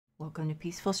Welcome to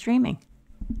Peaceful Streaming.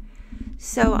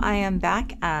 So I am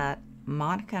back at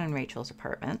Monica and Rachel's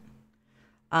apartment.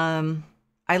 I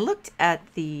looked at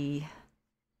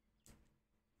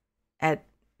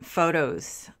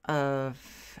photos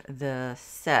of the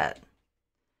set,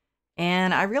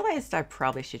 and I realized I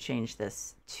probably should change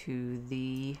this to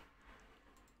the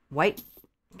white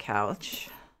couch,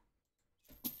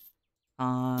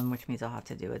 which means I'll have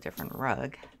to do a different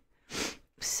rug.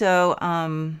 So,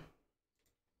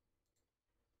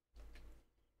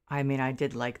 I mean, I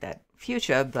did like that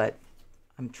fuchsia, but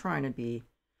I'm trying to be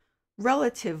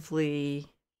relatively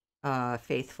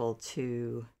faithful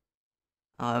to,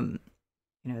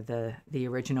 the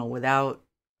original without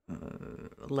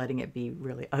letting it be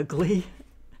really ugly,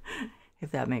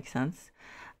 if that makes sense.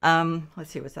 Let's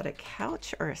see, was that a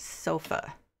couch or a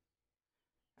sofa?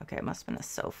 Okay, it must have been a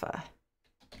sofa.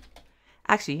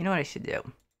 Actually, you know what I should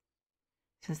do?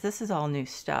 Since this is all new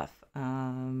stuff,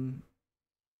 I'm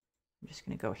just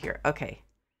going to go here. Okay,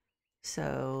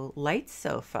 so light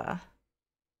sofa.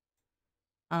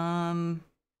 Let's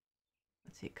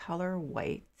see, color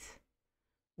white.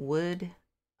 Wood,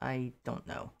 I don't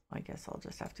know. I guess I'll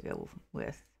just have to go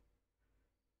with.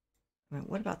 I mean,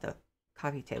 what about the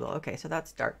coffee table? Okay, so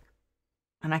that's dark,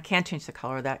 and I can't change the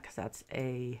color of that because that's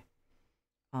a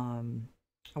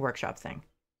workshop thing.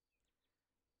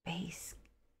 Base,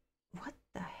 what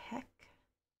the heck?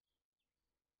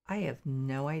 I have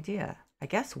no idea. I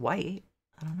guess white.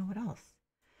 I don't know what else.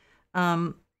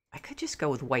 I could just go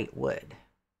with white wood.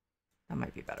 That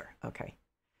might be better. Okay.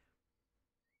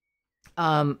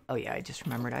 Oh yeah, I just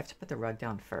remembered I have to put the rug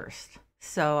down first.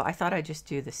 So I thought I'd just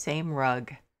do the same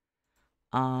rug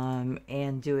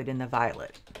and do it in the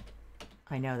violet.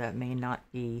 I know that may not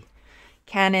be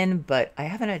canon, but I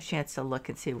haven't had a chance to look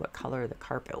and see what color the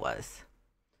carpet was.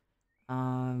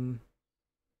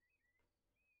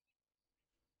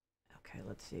 Okay,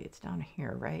 let's see. It's down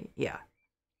here, right? Yeah.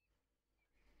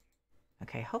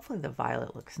 Okay, hopefully the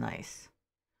violet looks nice.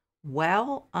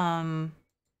 Well,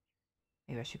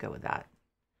 maybe I should go with that.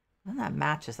 Then that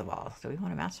matches the walls. Do we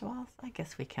want to match the walls? I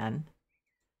guess we can.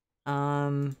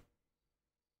 Let's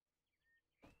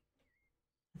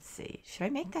see. Should I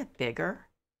make that bigger?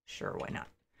 Sure, why not?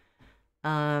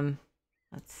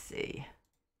 Let's see.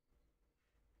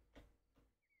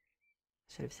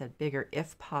 Should have said bigger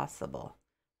if possible.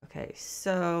 Okay,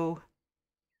 so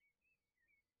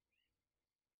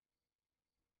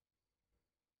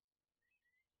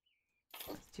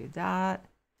let's do that.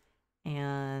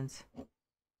 And put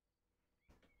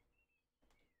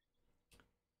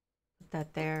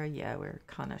that there. Yeah, we're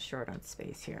kind of short on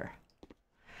space here.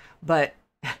 But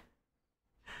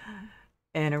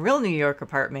in a real New York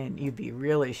apartment, you'd be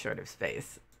really short of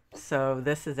space. So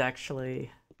this is actually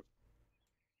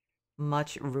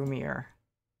much roomier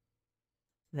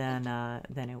than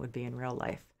it would be in real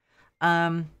life.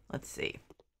 Let's see.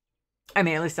 I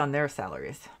mean, at least on their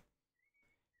salaries.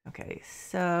 Okay,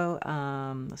 so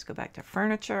let's go back to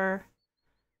furniture.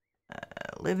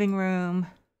 Living room.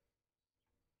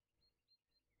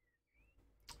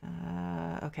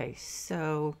 Okay,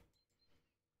 so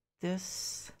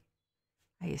this,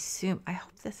 I assume, I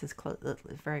hope this is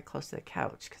very close to the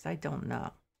couch because I don't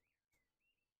know.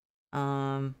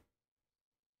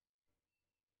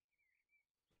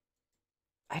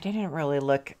 I didn't really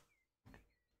look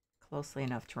closely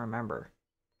enough to remember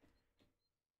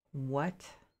what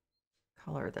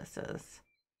color this is.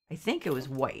 I think it was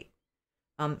white.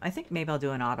 I think maybe I'll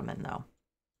do an ottoman though.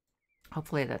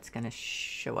 Hopefully that's going to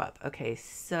show up. Okay,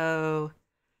 so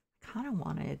kind of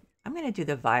wanted, I'm going to do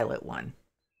the violet one.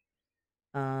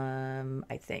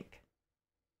 I think.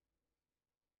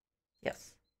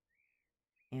 Yes.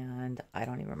 And I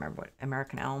don't even remember what,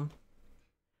 American Elm.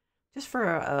 Just for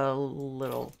a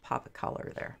little pop of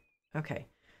color there. Okay.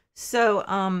 So,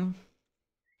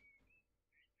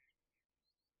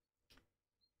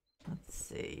 let's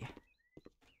see.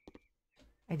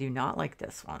 I do not like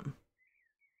this one.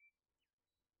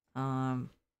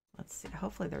 Let's see.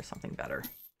 Hopefully there's something better.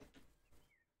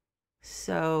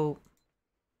 So,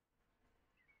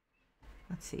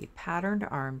 let's see. Patterned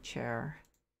armchair.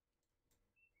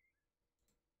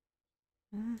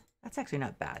 That's actually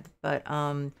not bad. But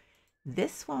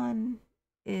this one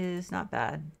is not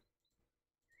bad.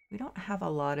 We don't have a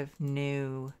lot of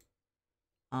new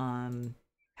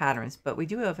patterns, but we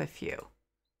do have a few.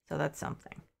 So that's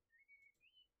something.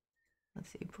 Let's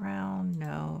see. Brown,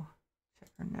 no.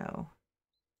 Checker, no.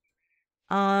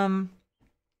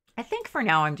 I think for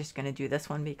now I'm just going to do this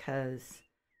one because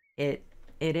it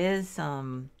is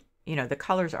the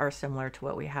colors are similar to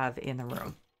what we have in the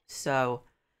room. So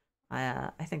I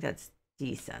think that's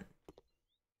decent.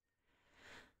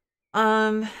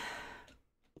 Um,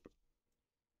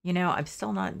 you know, I'm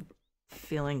still not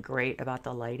feeling great about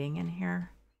the lighting in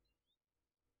here.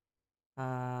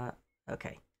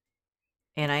 Okay.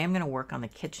 And I am going to work on the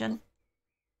kitchen.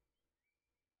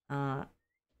 I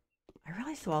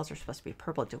realize the walls are supposed to be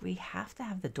purple. Do we have to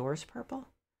have the doors purple?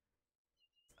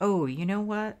 Oh, you know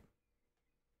what?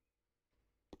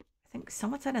 I think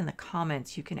someone said in the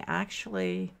comments you can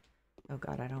actually... Oh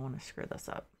God, I don't want to screw this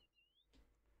up.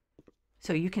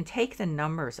 So you can take the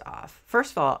numbers off.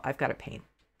 First of all, I've got to paint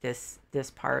this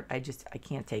part. I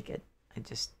can't take it. I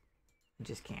just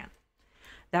can't.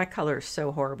 That color is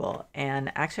so horrible.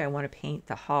 And actually I want to paint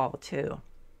the hall too.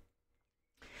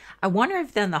 I wonder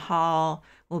if then the hall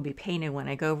will be painted when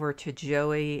I go over to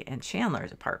Joey and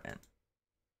Chandler's apartment.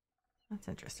 That's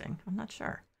interesting. I'm not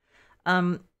sure.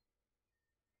 I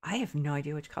have no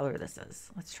idea which color this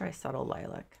is. Let's try subtle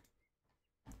lilac.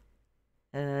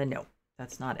 No,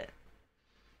 that's not it.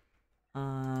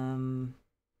 Amethyst?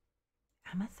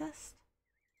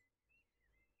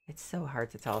 It's so hard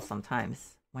to tell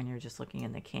sometimes when you're just looking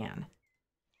in the can.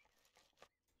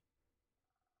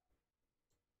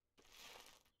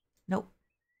 Nope.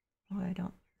 Oh, I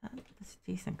don't. That's a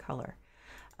decent color.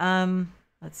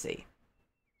 Let's see.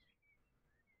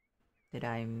 Did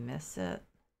I miss it?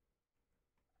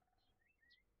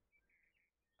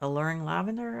 Alluring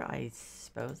lavender? I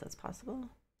suppose that's possible.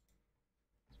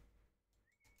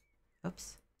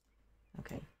 Oops.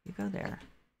 Okay, you go there.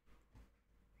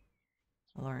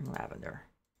 Alluring lavender.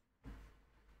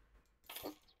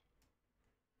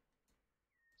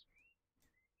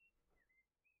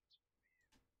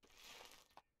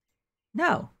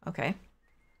 No. Okay.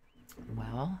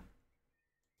 Well,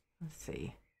 let's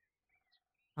see.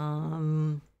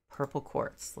 Purple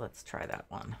quartz. Let's try that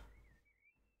one.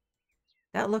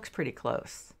 That looks pretty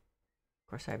close. Of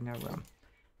course, I have no room.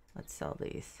 Let's sell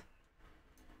these.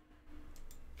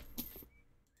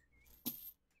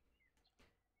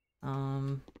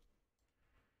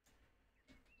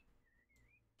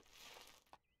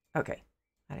 Okay.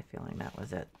 I had a feeling that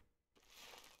was it.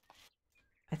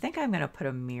 I think I'm going to put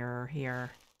a mirror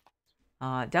here.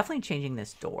 Definitely changing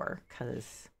this door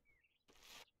because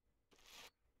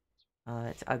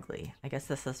it's ugly. I guess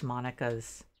this is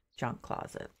Monica's junk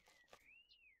closet.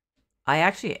 I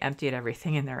actually emptied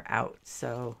everything in there out,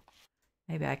 so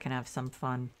maybe I can have some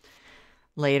fun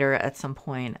later at some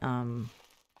point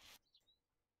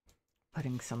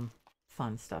putting some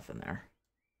fun stuff in there.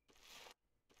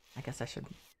 I guess I should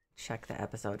check the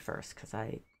episode first because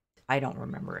I don't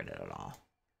remember it at all.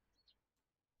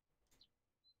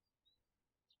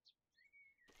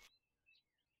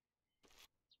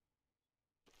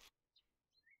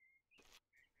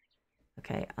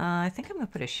 Okay, I think I'm going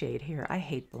to put a shade here. I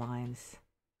hate blinds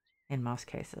in most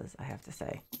cases, I have to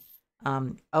say.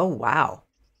 Oh, wow.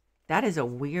 That is a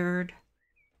weird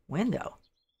window.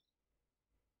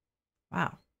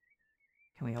 Wow.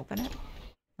 Can we open it?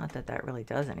 Not that that really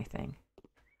does anything.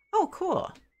 Oh,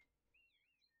 cool.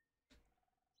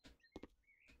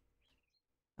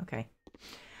 Okay.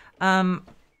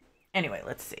 Anyway,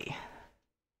 let's see.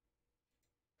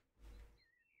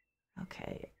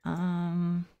 Okay.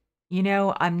 You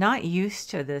know, I'm not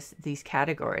used to these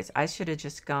categories. I should have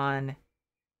just gone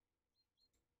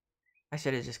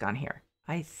here.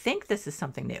 I think this is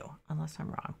something new, unless I'm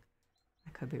wrong. I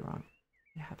could be wrong.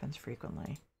 It happens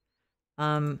frequently.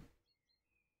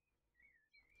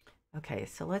 Okay,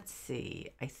 so let's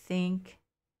see. I think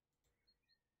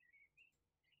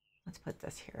let's put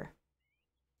this here.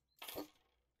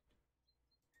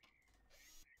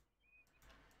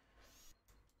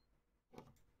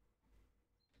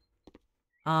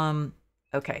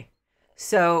 Okay.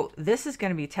 So this is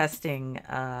going to be testing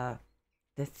the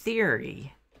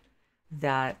theory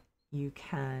that you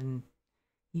can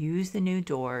use the new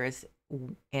doors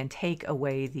and take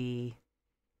away the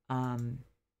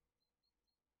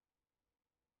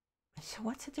so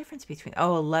what's the difference between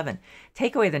 11?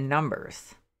 Take away the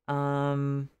numbers.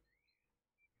 So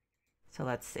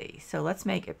let's see. So let's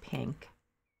make it pink.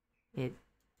 It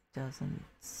doesn't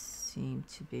seem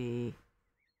to be.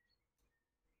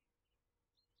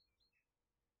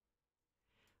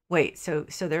 Wait, so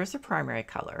there's a primary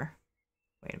color.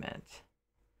 Wait a minute.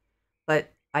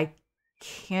 But I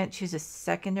can't choose a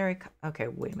secondary. Okay,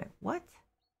 wait a minute. What?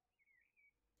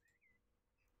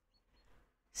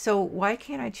 So why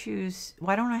can't I choose?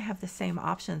 Why don't I have the same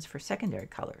options for secondary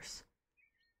colors?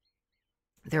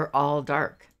 They're all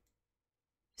dark.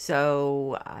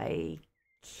 So I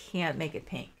can't make it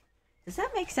pink. Does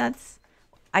that make sense?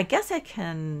 I guess I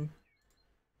can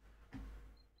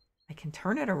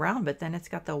turn it around, but then it's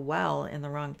got the well in the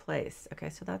wrong place. Okay,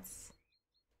 so that's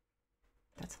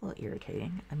That's a little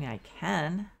irritating. I mean, I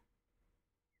can.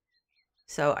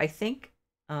 So I think,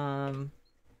 okay,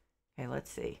 let's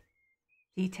see.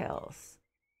 Details.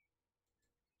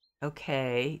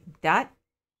 Okay, that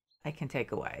I can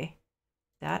take away.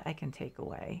 That I can take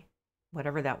away.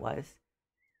 Whatever that was.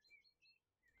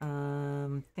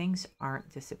 Things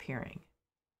aren't disappearing.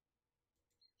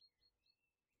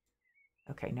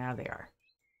 Okay, now they are.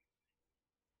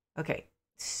 Okay,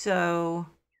 so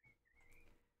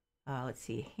let's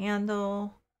see,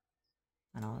 handle.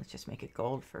 And let's just make it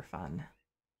gold for fun.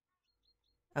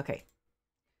 Okay,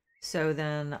 so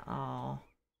then I'll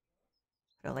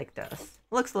go like this.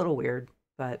 Looks a little weird,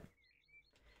 but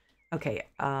okay.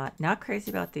 Not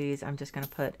crazy about these. I'm just gonna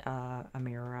put a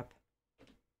mirror up.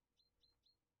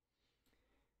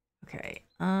 Okay.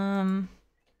 And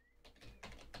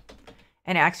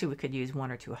actually, we could use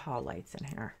 1 or 2 hall lights in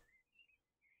here.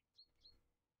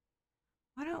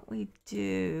 Why don't we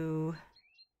do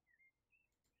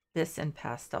this in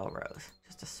pastel rose?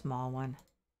 Just a small one.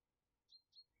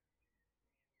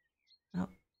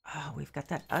 Oh, we've got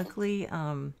that ugly,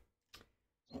 we've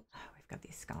got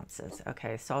these sconces.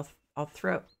 Okay, so I'll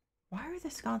throw, why are the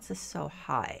sconces so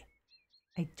high?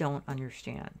 I don't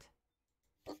understand.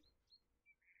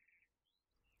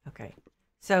 Okay,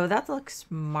 so that looks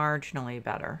marginally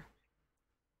better.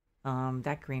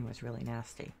 That green was really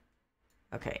nasty.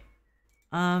 Okay,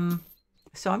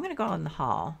 so I'm going to go in the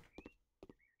hall.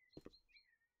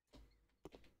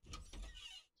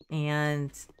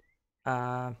 And,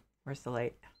 where's the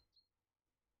light?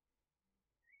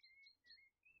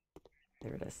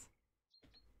 There it is.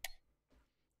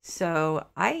 So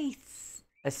I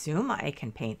assume I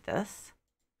can paint this.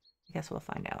 I guess we'll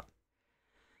find out.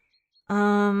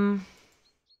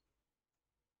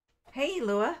 Hey,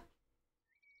 Lua.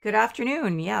 Good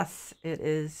afternoon. Yes, it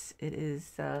is. It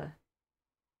is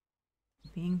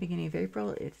being beginning of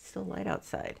April. It's still light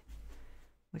outside,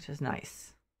 which is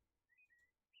nice.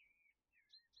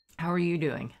 How are you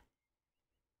doing?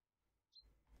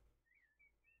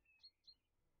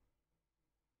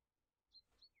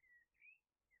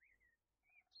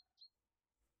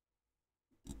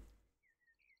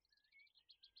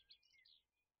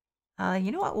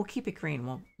 You know what? We'll keep it green.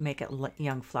 We'll make it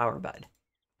young flower bud.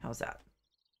 How's that?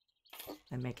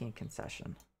 I'm making a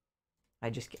concession. I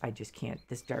just can't.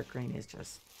 This dark green is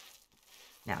just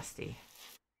nasty.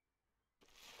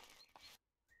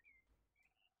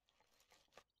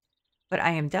 But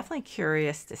I am definitely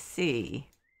curious to see,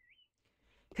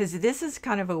 because this is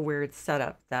kind of a weird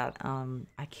setup that I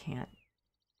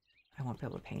won't be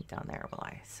able to paint down there, will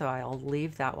I? So I'll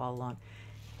leave that while alone.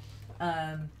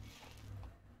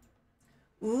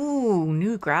 Ooh,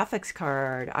 new graphics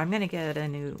card. I'm gonna get a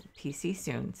new PC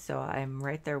soon, so I'm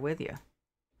right there with you.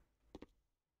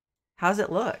 How's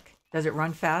it look? Does it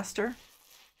run faster?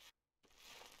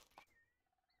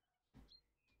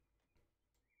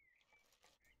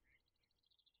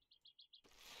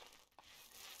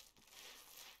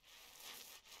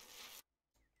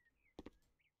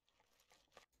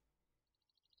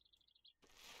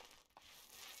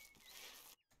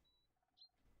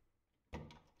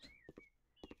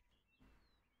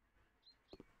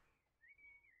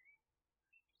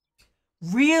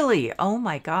 Really? Oh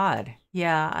my God.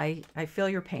 Yeah, I feel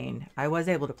your pain. I was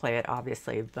able to play it,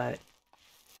 obviously, but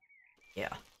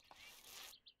yeah.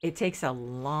 It takes a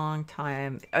long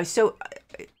time. So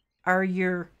are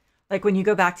your, like when you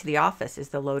go back to the office, is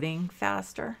the loading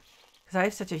faster? Because I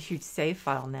have such a huge save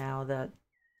file now that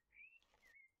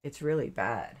it's really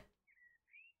bad.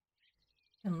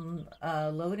 And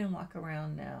load and walk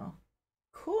around now.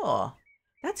 Cool.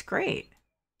 That's great.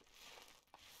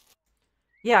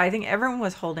 Yeah, I think everyone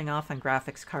was holding off on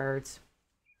graphics cards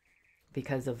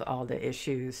because of all the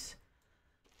issues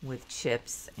with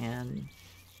chips and,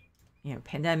 you know,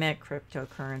 pandemic,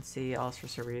 cryptocurrency, all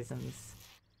sorts of reasons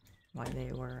why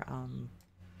they were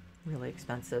really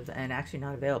expensive and actually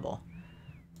not available.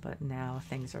 But now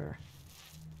things are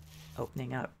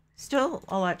opening up. Still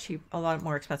a lot cheap, a lot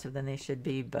more expensive than they should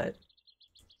be, but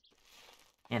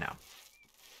you know.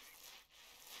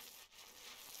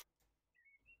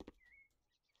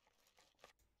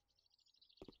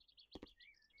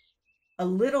 A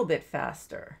little bit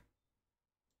faster.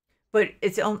 But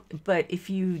but if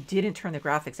you didn't turn the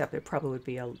graphics up, it probably would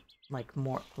be a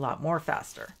lot more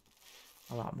faster.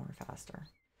 A lot more faster.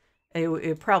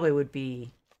 It probably would be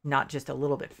not just a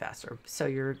little bit faster. So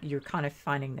you're kind of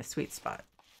finding the sweet spot.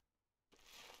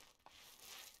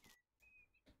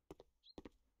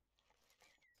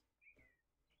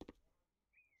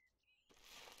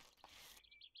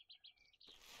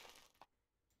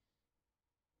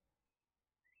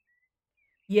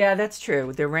 Yeah, that's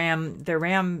true. The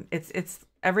RAM, it's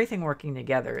everything working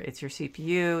together. It's your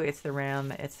CPU, it's the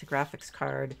RAM, it's the graphics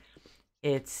card,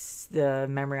 it's the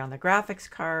memory on the graphics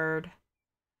card.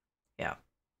 Yeah.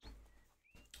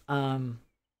 Um,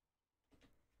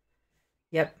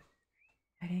 yep.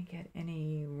 I didn't get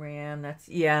any RAM. That's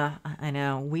yeah, I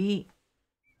know. I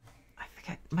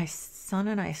forget. My son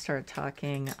and I started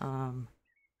talking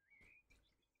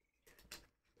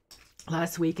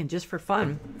last week, and just for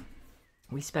fun,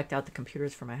 we spec'd out the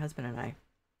computers for my husband and I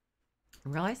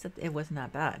realized that it wasn't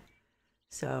that bad.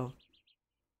 So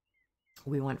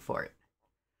we went for it.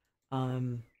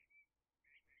 Um,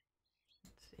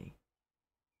 let's see.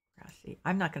 Grassy.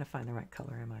 I'm not going to find the right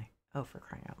color, am I? Oh, for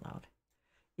crying out loud.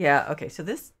 Yeah, okay. So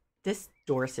this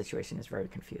door situation is very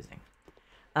confusing.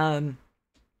 Um,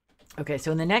 okay,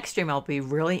 so in the next stream, I'll be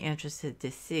really interested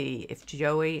to see if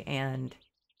Joey and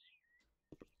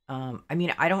I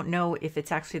mean, I don't know if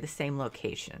it's actually the same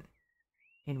location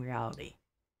in reality.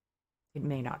 It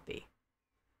may not be.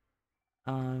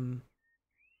 Um,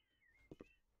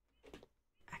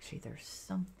 actually, there's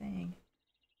something.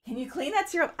 Can you clean that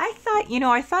syrup? I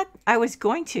thought I was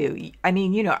going to. I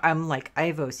mean, I'm like, I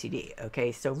have OCD,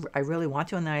 okay? So I really want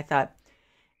to. And then I thought,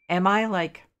 am I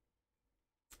like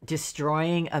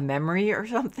destroying a memory or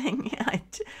something?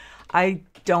 I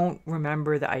don't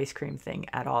remember the ice cream thing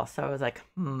at all. So I was like,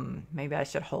 maybe I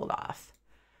should hold off,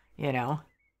 you know?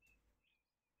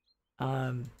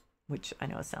 Which I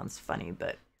know sounds funny,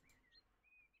 but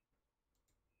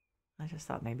I just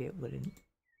thought maybe it wouldn't,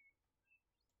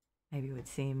 maybe it would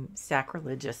seem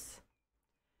sacrilegious.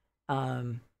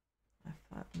 I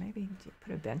thought maybe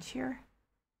put a bench here.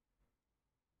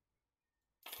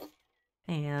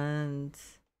 And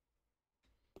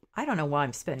I don't know why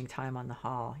I'm spending time on the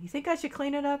hall. You think I should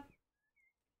clean it up?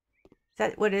 Is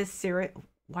that what is Sarah?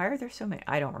 Why are there so many?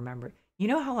 I don't remember. You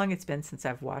know how long it's been since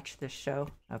I've watched this show?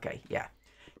 Okay, yeah.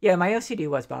 Yeah, my OCD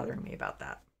was bothering me about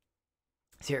that.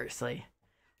 Seriously.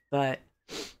 But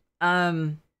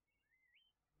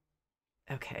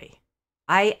okay.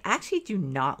 I actually do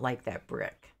not like that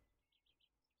brick.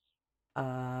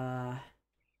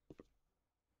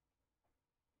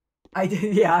 I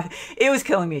did, yeah. It was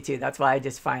killing me too. That's why I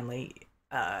just finally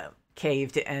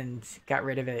caved and got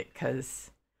rid of it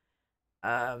because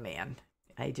man,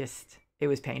 it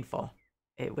was painful.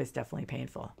 It was definitely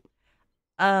painful.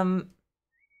 Um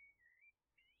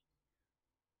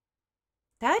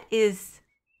that is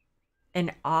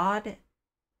an odd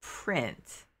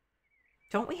print.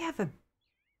 Don't we have a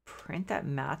print that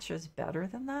matches better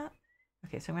than that?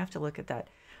 Okay, so I'm gonna have to look at that.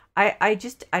 I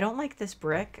don't like this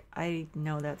brick. I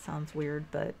know that sounds weird,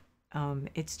 but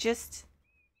it's just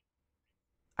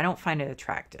I don't find it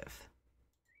attractive.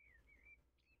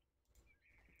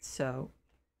 So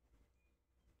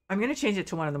I'm gonna change it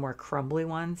to one of the more crumbly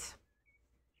ones.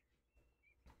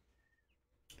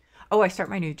 Oh, I start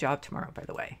my new job tomorrow, by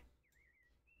the way.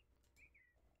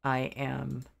 I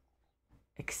am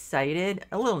excited,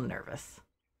 a little nervous.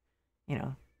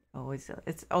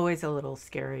 It's always a little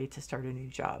scary to start a new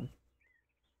job.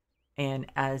 And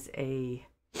as an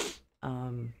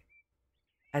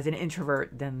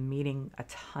introvert, then meeting a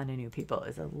ton of new people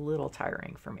is a little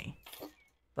tiring for me.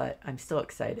 But I'm still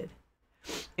excited.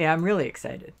 Yeah, I'm really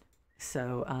excited.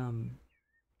 So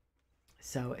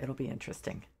so it'll be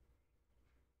interesting.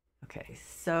 Okay,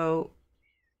 so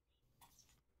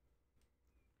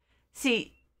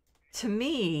see, to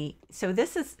me,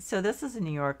 this is a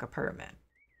New York apartment.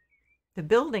 The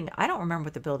building, I don't remember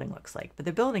what the building looks like, but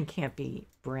the building can't be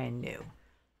brand new.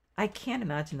 I can't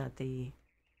imagine that the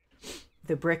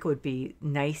brick would be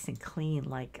nice and clean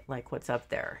like what's up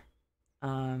there.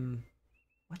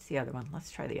 What's the other one?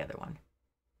 Let's try the other one.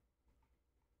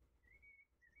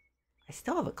 I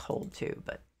still have a cold too,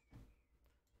 but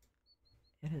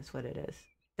it is what it is.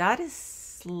 That is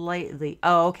slightly,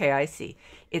 oh, okay, I see.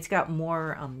 It's got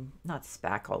more, not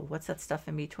spackle. What's that stuff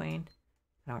in between?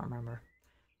 I don't remember.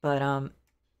 But, I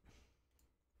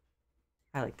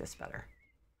like this better.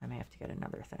 I may have to get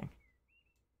another thing.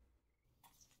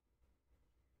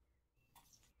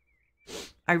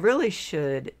 I really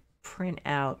should print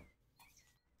out,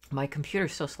 my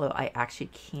computer's so slow, I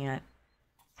actually can't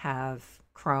have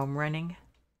Chrome running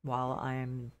while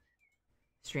I'm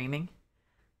streaming.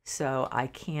 So I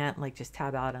can't like just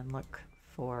tab out and look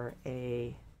for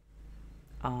a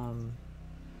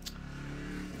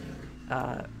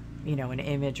an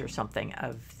image or something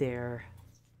of their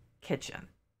kitchen.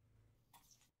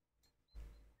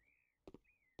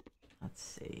 Let's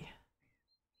see.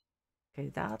 Okay,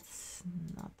 that's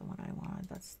not the one I wanted.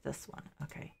 That's this one.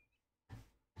 Okay.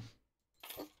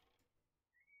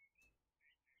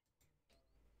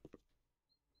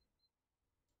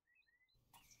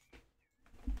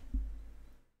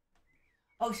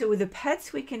 Oh, so with the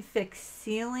pets, we can fix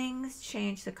ceilings,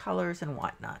 change the colors and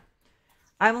whatnot.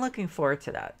 I'm looking forward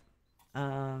to that.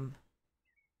 Um,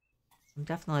 I'm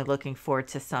definitely looking forward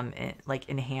to some like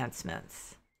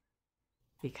enhancements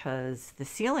because the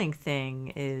ceiling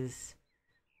thing is,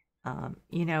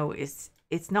 you know, it's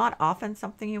not often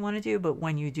something you want to do, but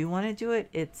when you do want to do it,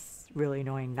 it's really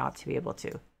annoying not to be able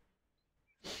to.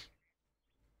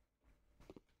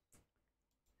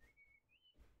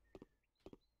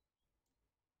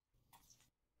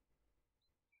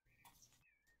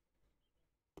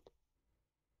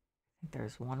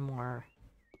 There's one more.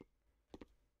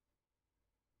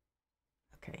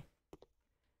 Okay.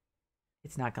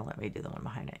 It's not going to let me do the one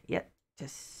behind it yet.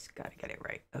 Just got to get it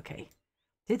right. Okay.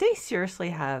 Did they seriously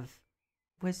have,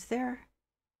 was there,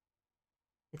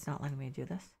 it's not letting me do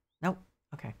this? Nope.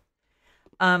 Okay.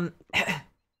 Um,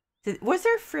 was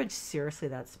their fridge seriously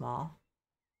that small?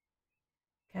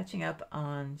 Catching up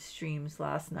on streams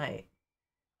last night.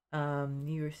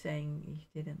 You were saying you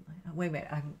didn't, wait a minute,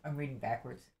 I'm reading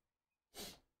backwards.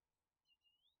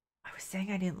 I was saying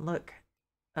I didn't look.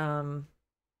 Um,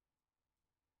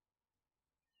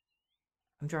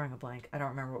 I'm drawing a blank. I don't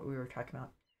remember what we were talking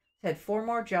about. Said 4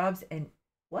 more jobs and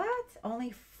what?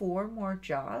 Only 4 more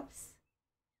jobs?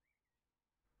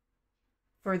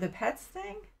 For the pets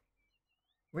thing?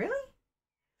 Really?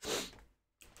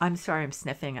 I'm sorry, I'm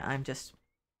sniffing. I'm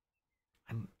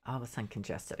all of a sudden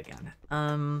congested again.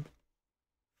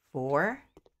 4?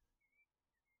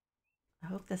 I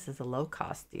hope this is a low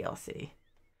cost DLC.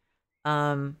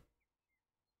 Huh.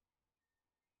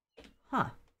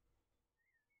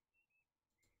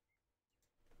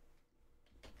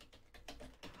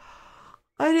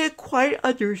 I didn't quite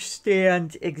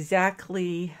understand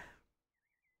exactly.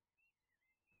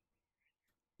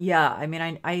 Yeah, I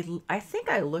mean, I think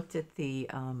I looked at the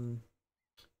what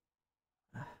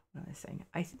am I saying?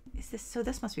 Is this so?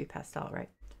 This must be pastel, right?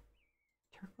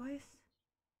 Turquoise.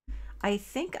 I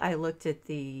think I looked at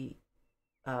the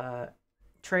uh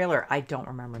trailer. I don't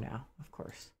remember now. Of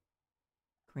course,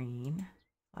 green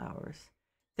flowers.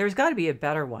 There's got to be a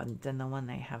better one than the one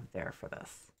they have there for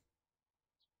this,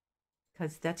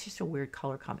 because that's just a weird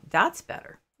color combination. That's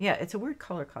better. Yeah, it's a weird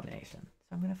color combination.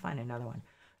 So I'm gonna find another one.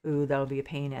 Ooh, that'll be a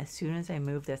pain. As soon as I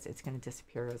move this, it's gonna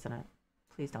disappear, isn't it?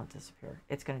 Please don't disappear.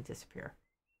 It's gonna disappear.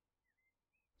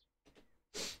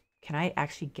 Can I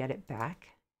actually get it back?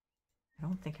 I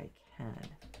don't think I can.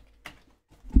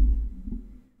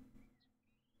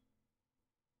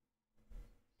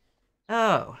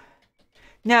 Oh.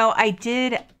 No, I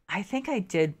did. I think I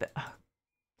did, but oh,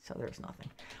 so there's nothing.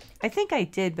 I think I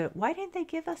did, but why didn't they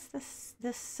give us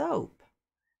this soap?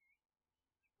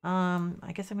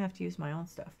 I guess I'm gonna have to use my own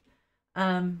stuff.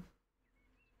 Um,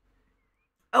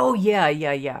 oh yeah,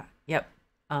 yeah, yeah. Yep.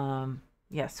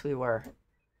 Yes, we were.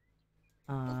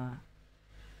 Uh,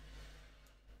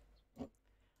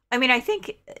 I mean, I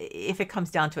think if it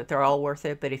comes down to it, they're all worth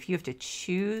it. But if you have to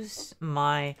choose,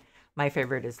 my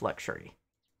favorite is luxury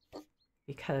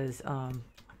because God,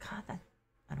 that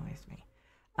annoys me.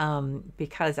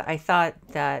 Because I thought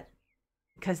that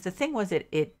because the thing was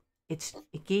it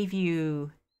gave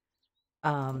you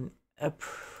a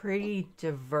pretty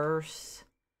diverse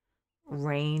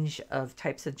range of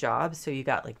types of jobs. So you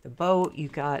got like the boat, you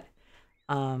got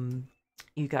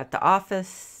the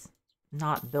office,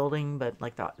 not building, but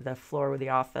like the floor with the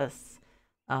office.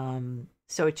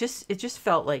 So it just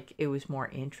felt like it was more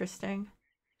interesting.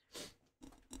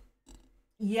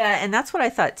 Yeah, and that's what I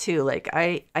thought too. Like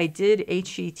I did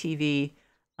HGTV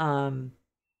um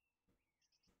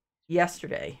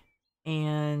yesterday,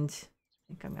 and I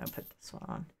think I'm gonna put this one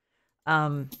on.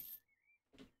 Um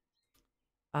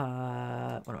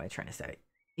what am I trying to say?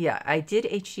 Yeah, I did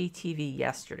HGTV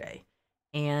yesterday,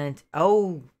 and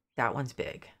oh, that one's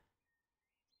big.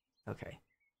 Okay,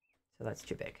 so that's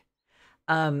too big.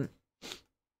 Um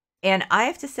and I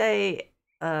have to say,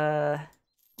 uh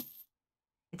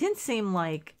it didn't seem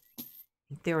like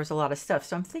there was a lot of stuff.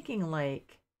 So I'm thinking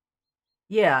like,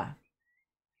 yeah,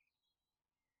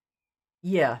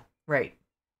 yeah, right.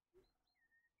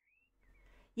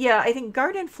 Yeah, I think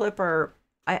Garden Flipper,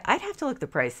 I'd have to look the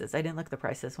prices. I didn't look the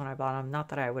prices when I bought them. Not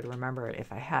that I would remember it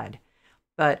if I had.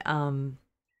 But I'm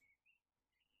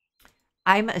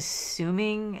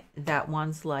assuming that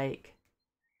one's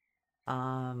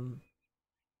um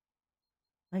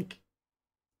like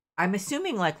I'm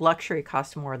assuming like luxury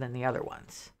cost more than the other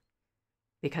ones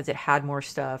because it had more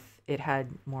stuff, it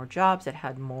had more jobs, it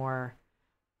had more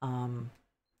um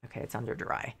okay, it's under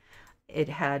dry. It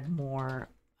had more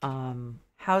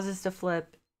houses to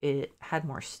flip, it had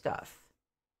more stuff.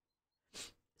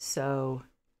 So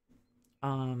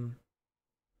um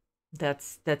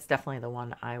That's definitely the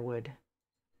one I would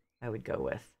go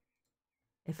with.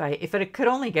 If it could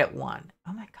only get one.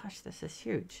 Oh my gosh, this is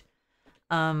huge.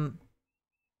 Um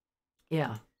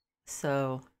yeah.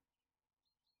 So,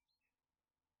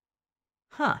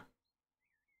 huh.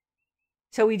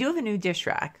 So we do have a new dish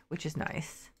rack, which is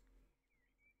nice.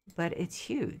 But it's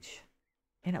huge.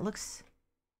 And it looks,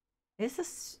 is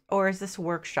this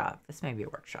workshop? This may be a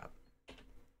workshop.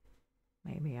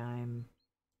 Maybe I'm,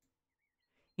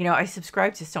 I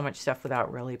subscribe to so much stuff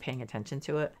without really paying attention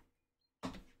to it.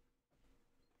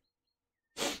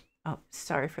 Oh,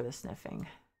 sorry for the sniffing.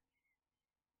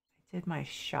 I did my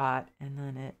shot and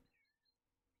then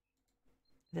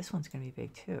this one's going to be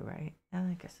big too, right?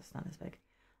 I guess it's not as big.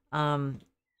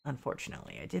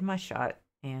 Unfortunately, I did my shot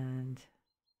and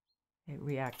it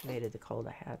reactivated the cold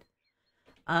I had.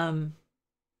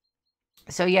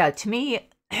 So yeah, to me,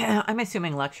 I'm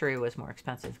assuming luxury was more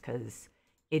expensive because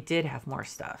it did have more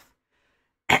stuff.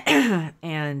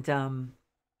 And oh,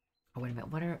 wait a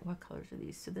minute, what colors are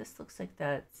these? So this looks like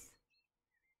that's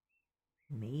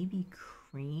maybe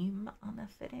cream on the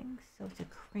fitting. So it's a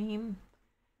cream.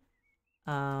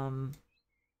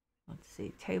 Let's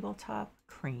see, tabletop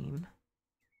cream.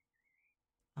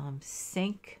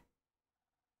 Sink.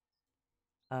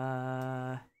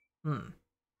 I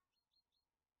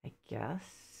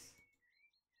guess.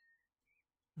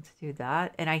 Let's do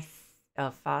that. And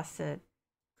faucet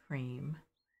cream.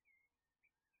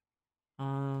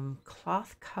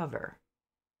 Cloth cover.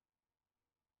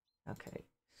 Okay,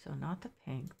 so not the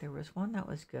pink. There was one that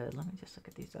was good. Let me just look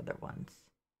at these other ones.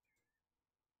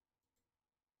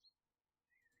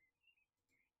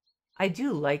 I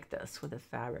do like this with the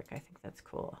fabric. I think that's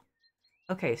cool.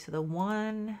 Okay, so the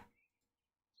one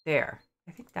there,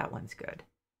 I think that one's good.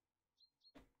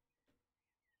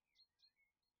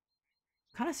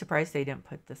 Kind of surprised they didn't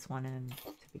put this one in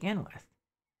to begin with.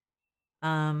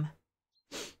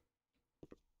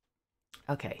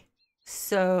 Okay,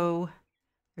 so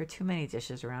there are too many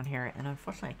dishes around here, and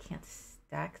unfortunately I can't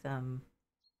stack them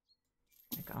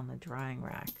like on the drying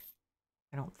rack.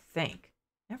 I don't think.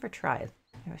 Never tried.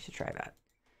 Maybe I should try that.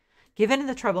 Given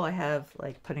the trouble I have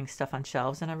like putting stuff on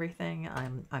shelves and everything,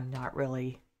 I'm not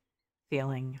really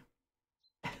feeling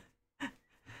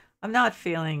I'm not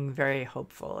feeling very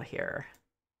hopeful here.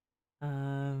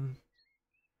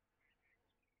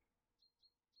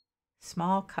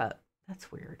 Small cup.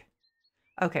 That's weird.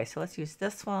 Okay, so let's use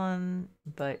this one,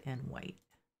 but in white.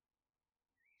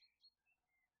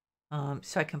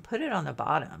 So I can put it on the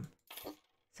bottom.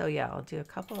 So yeah, I'll do a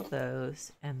couple of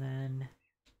those, and then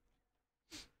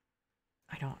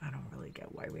I don't really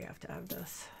get why we have to have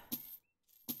this.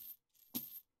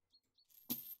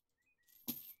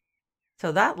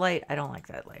 So that light, I don't like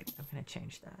that light. I'm gonna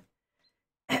change that.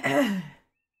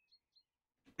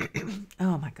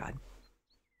 Oh my god.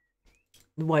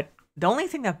 The only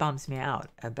thing that bums me out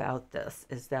about this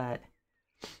is that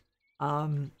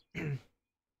I've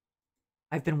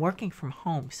been working from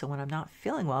home, so when I'm not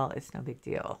feeling well, it's no big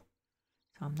deal.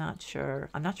 So I'm not sure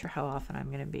how often I'm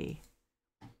going to be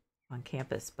on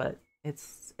campus, but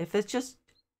if it's just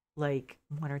like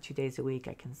 1 or 2 days a week,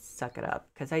 I can suck it up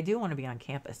because I do want to be on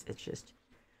campus.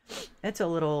 It's a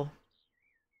little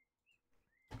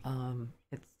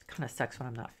it kind of sucks when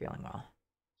I'm not feeling well,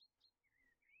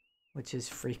 which is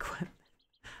frequent,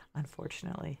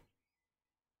 unfortunately.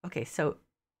 Okay, so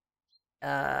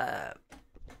the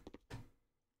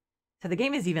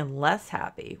game is even less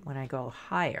happy when I go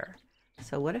higher.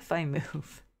 So what if I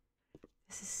move?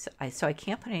 So I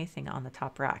can't put anything on the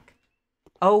top rack.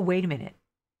 Oh, wait a minute.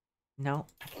 No,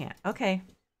 I can't. Okay.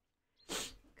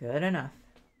 Good enough.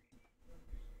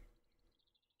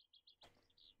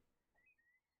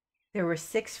 There were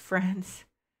 6 friends.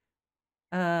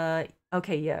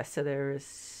 Okay, yeah, so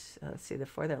there's let's see, the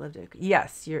 4 that lived.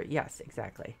 Yes,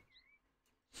 exactly.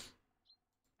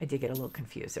 I did get a little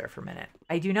confused there for a minute.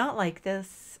 I do not like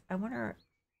this. I wonder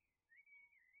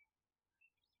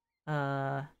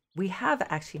we have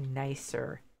actually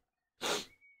nicer.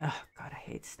 Oh god, I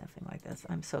hate sniffing like this.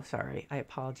 I'm so sorry. I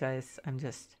apologize. I'm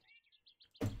just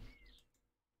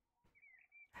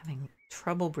having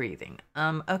trouble breathing.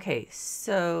 Okay,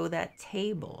 so that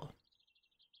table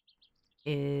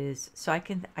is I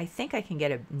think I can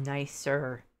get a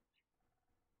nicer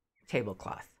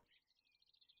tablecloth.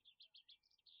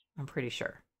 I'm pretty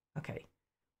sure. Okay.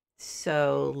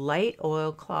 So light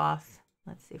oilcloth.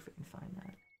 Let's see if we can find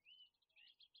that.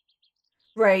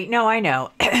 Right. No, I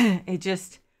know. I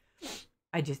just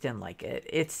didn't like it.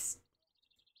 It's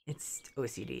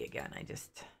OCD again.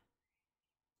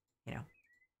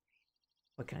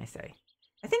 What can I say?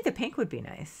 I think the pink would be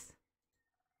nice.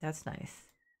 That's nice.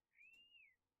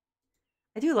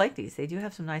 I do like these. They do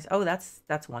have some nice. Oh, that's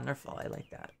wonderful. I like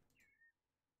that.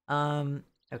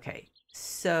 Okay.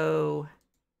 So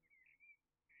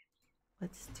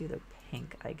let's do the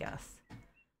pink, I guess.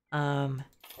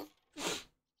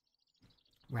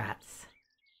 Rats.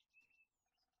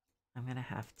 I'm gonna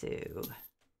have to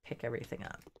pick everything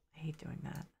up. I hate doing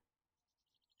that.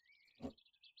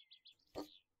 I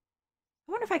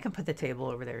wonder if I can put the table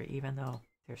over there even though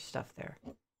there's stuff there.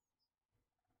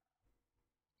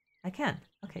 I can.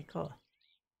 Okay, cool.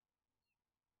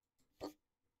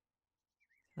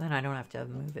 Then I don't have to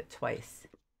move it twice.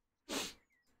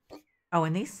 Oh,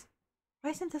 and these?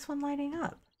 Why isn't this one lighting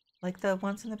up? Like the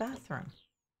ones in the bathroom.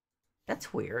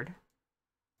 That's weird.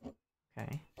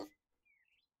 Okay.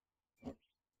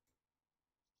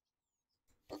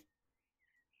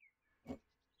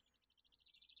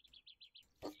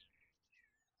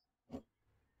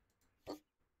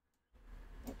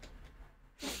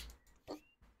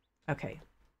 Okay.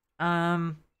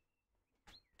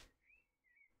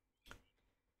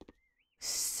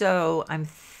 So I'm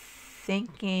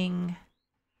thinking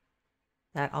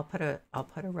that I'll put a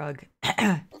rug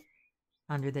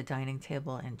under the dining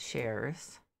table and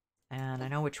chairs. And I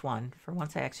know which one. For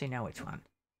once I actually know which one.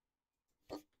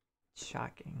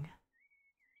 Shocking.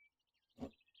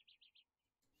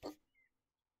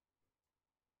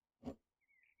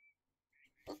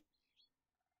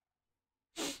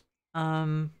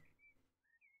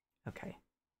 Okay.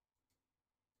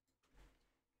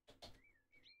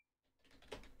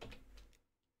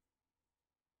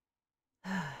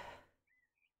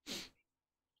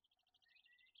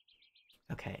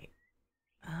 Okay.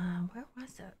 Where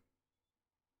was it?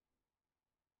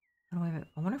 Oh, wait a minute.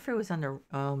 I wonder if it was under.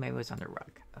 Oh, maybe it was under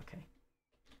rug. Okay.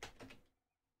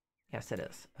 Yes, it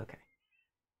is. Okay.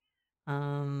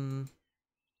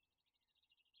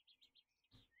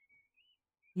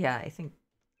 Yeah, I think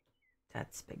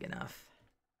that's big enough.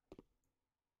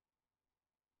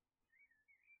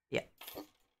 Yeah.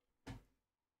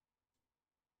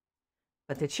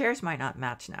 But the chairs might not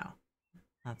match now.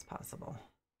 That's possible.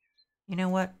 You know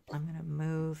what? I'm going to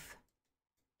move.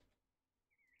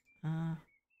 I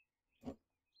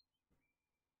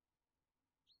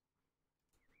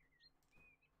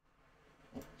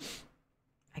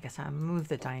guess I'll move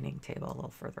the dining table a little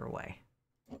further away.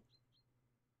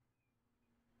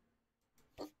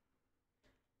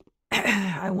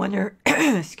 I wonder,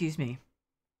 excuse me.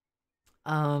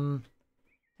 Doesn't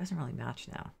really match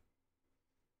now.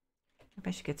 Maybe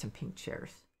I should get some pink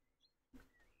chairs.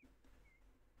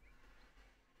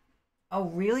 Oh,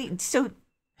 really? So,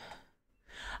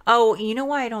 oh, you know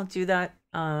why I don't do that?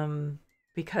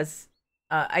 Because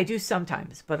I do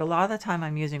sometimes, but a lot of the time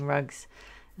I'm using rugs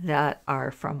that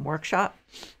are from Workshop,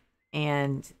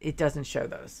 and it doesn't show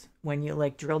those. When you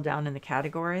like drill down in the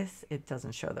categories, it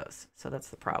doesn't show those. So that's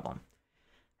the problem.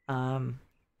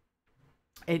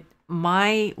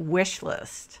 My wish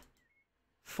list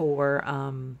for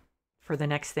the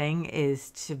next thing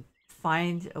is to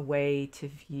find a way to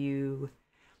view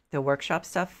the Workshop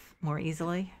stuff more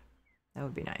easily. That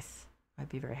would be nice. I'd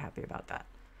be very happy about that.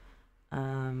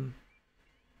 I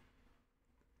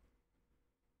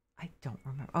don't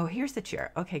remember. Oh, here's the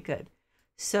chair. Okay, good.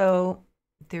 So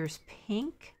there's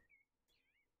pink,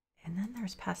 and then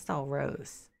there's pastel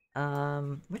rose.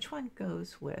 Which one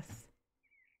goes with?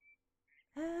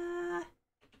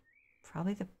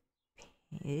 Probably the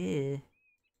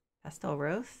pastel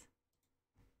rose.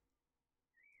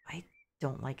 I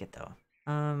don't like it though.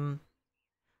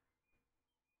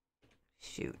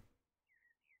 Shoot.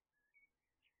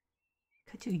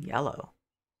 Could do yellow.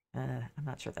 I'm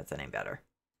not sure if that's any better.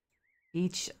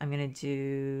 Each, I'm gonna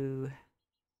do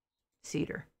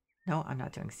cedar. No, I'm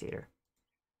not doing cedar.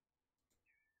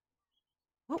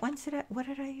 What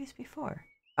did I use before?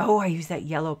 Oh, I used that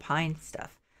yellow pine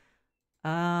stuff.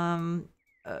 I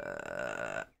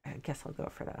guess I'll go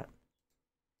for that.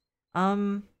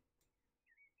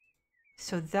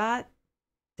 So that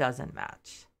doesn't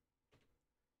match.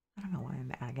 I don't know why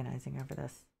I'm agonizing over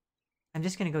this. I'm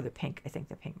just gonna go the pink. I think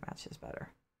the pink matches better.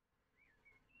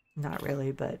 Not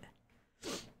really, but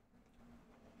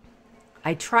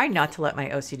I try not to let my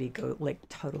OCD go like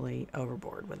totally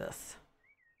overboard with this.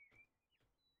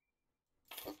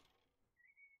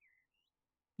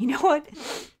 You know what?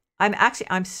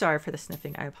 I'm sorry for the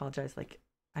sniffing. I apologize. Like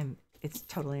it's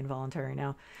totally involuntary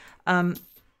now. I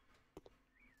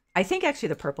think actually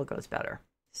the purple goes better.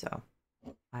 So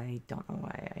I don't know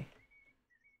why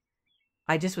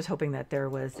I just was hoping that there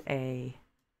was a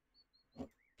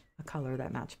color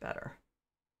that matched better.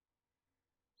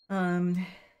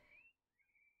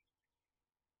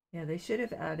 Yeah, they should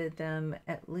have added them.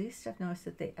 At least I've noticed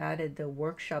that they added the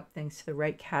workshop things to the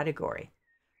right category.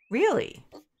 Really?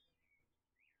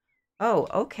 Oh,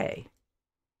 okay.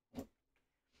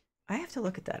 I have to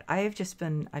look at that. I've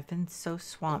been so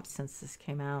swamped since this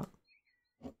came out.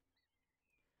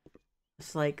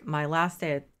 It's like my last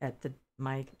day at the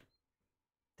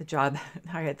job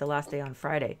I had the last day on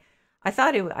Friday. I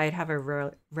thought I'd have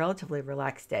a relatively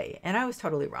relaxed day, and I was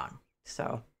totally wrong.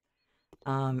 So,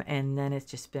 and then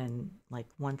it's just been like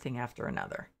one thing after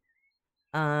another.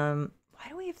 Why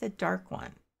do we have the dark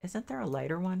one? Isn't there a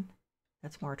lighter one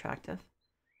that's more attractive?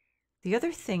 The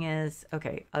other thing is,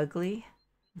 okay, ugly.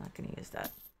 I'm not going to use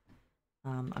that.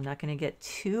 I'm not going to get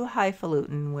too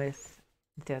highfalutin with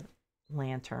the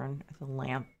lantern, the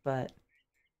lamp, but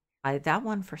that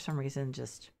one for some reason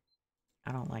just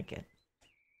I don't like it.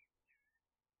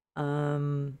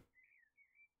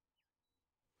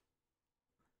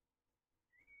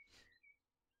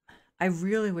 I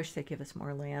really wish they'd give us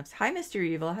more lamps. Hi, Mr.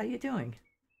 Evil. How you doing?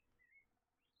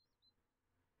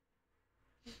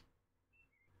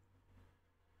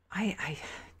 I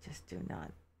just do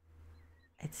not.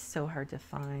 It's so hard to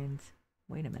find.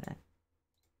 Wait a minute.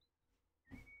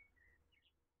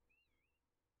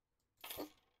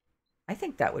 I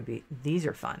think that would be. These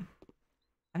are fun.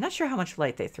 I'm not sure how much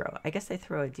light they throw. I guess they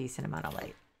throw a decent amount of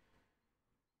light.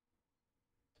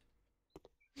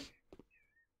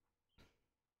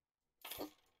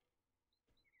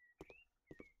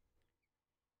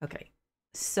 Okay.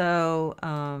 So,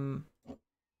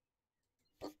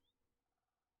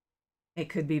 it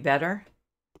could be better.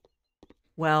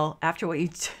 Well, after what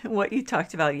what you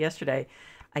talked about yesterday,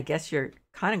 I guess you're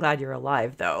kind of glad you're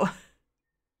alive, though.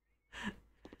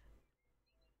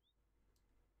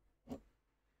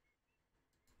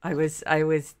 I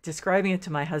was describing it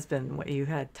to my husband what you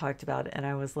had talked about, and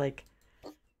I was like,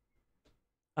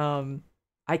 um,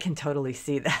 I can totally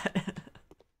see that.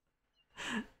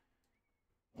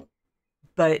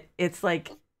 But it's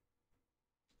like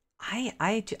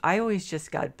I always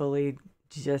just got bullied.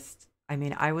 Just I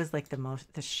mean, I was like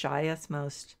the shyest,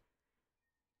 most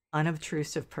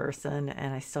unobtrusive person,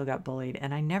 and I still got bullied,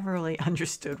 and I never really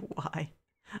understood why.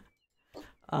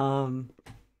 Um,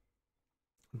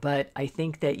 but I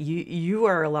think that you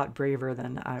are a lot braver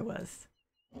than I was.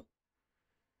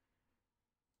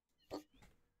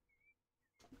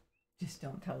 Just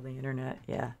don't tell the internet.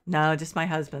 Yeah. No, just my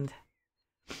husband.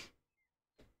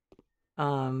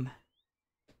 Um,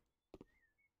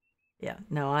 yeah.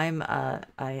 No, I'm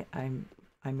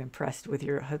impressed with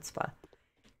your chutzpah.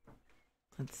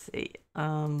 Let's see.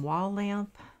 Wall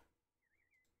lamp.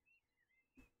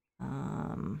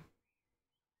 Um,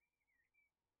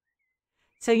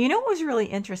 so you know what was really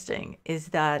interesting is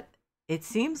that it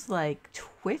seems like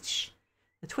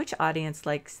the Twitch audience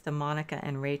likes the Monica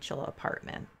and Rachel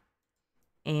apartment.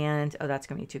 And oh, that's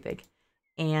gonna be too big.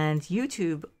 And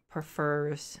YouTube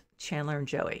prefers Chandler and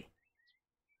Joey.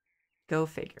 Go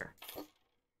figure.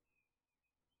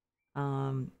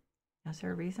 Is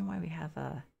there a reason why we have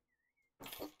a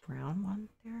brown one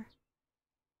there?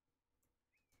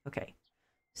 Okay.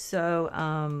 So,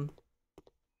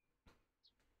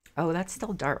 oh, that's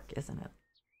still dark, isn't it?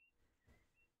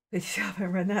 I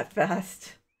haven't run that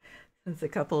fast since a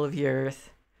couple of years.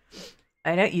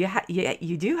 I know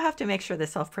you do have to make sure the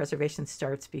self-preservation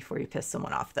starts before you piss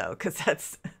someone off, though, because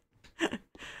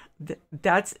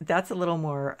that's a little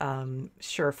more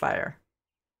surefire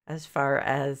as far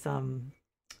as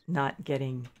not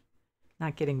getting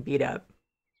beat up.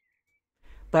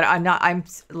 But I'm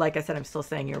like I said, I'm still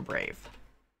saying you're brave.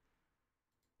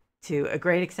 To a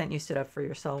great extent, you stood up for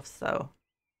yourself, so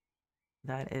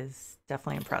that is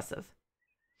definitely impressive.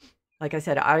 Like I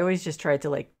said, I always just tried to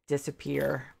like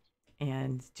disappear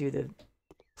and do the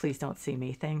please don't see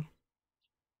me thing.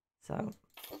 So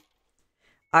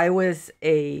I was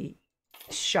a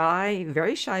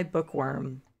very shy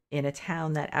bookworm in a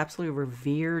town that absolutely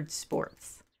revered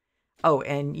sports. Oh,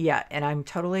 and yeah, and I'm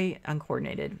totally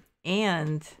uncoordinated.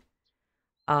 And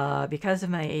because of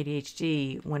my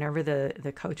ADHD, whenever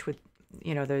the coach would,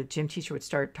 the gym teacher would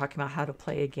start talking about how to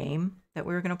play a game that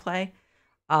we were going to play,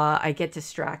 I get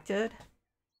distracted.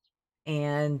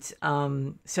 And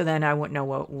so then I wouldn't know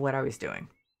what I was doing.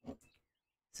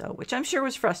 So, which I'm sure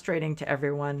was frustrating to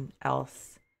everyone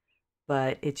else.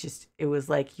 But it was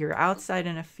like you're outside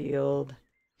in a field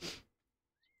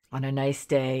on a nice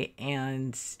day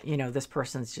and, this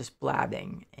person's just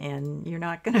blabbing and you're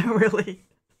not going to really,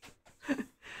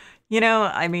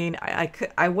 I mean,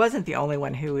 I wasn't the only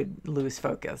one who would lose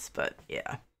focus, but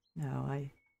yeah, no,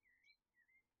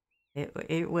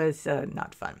 it was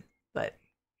not fun, but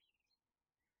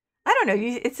I don't know.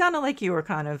 It sounded like you were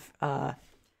kind of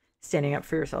standing up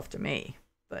for yourself to me,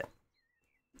 but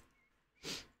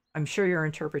I'm sure your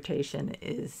interpretation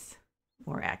is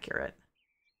more accurate.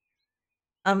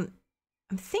 I'm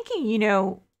thinking,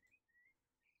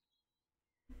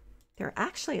 there are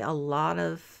actually a lot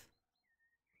of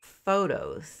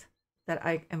photos that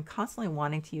I am constantly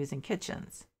wanting to use in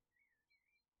kitchens.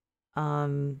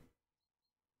 And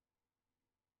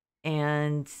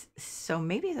so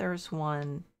maybe there's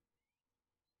one.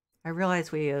 I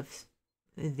realize we have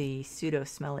the pseudo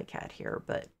smelly cat here,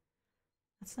 but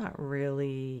that's not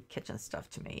really kitchen stuff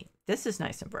to me. This is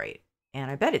nice and bright, and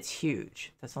I bet it's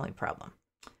huge. That's the only problem.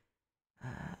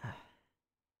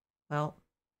 Well,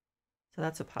 so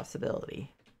that's a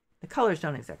possibility. The colors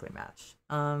don't exactly match.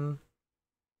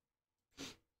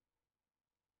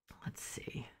 Let's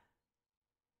see.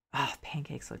 Ah,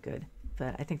 pancakes look good,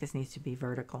 but I think this needs to be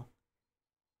vertical.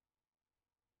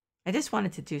 I just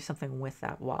wanted to do something with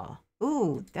that wall.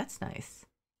 Ooh, that's nice.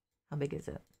 How big is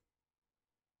it?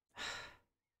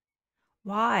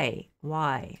 Why?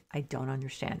 I don't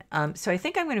understand. So I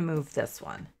think I'm going to move this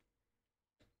one.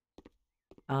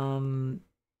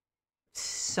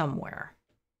 Somewhere.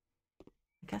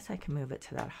 I guess I can move it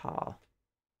to that hall.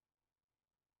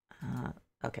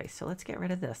 Okay, so let's get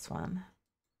rid of this one.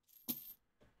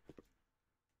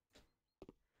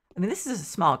 I mean, this is a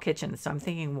small kitchen, so I'm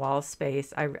thinking wall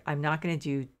space. I'm not going to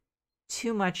do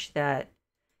too much that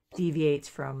deviates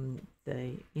from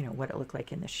the, what it looked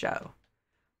like in the show.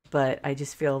 But I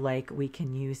just feel like we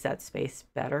can use that space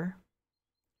better.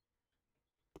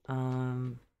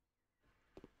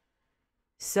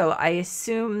 So I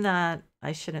assume that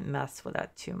I shouldn't mess with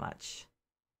that too much.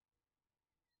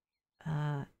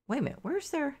 Wait a minute,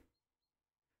 where's their...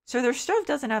 So their stove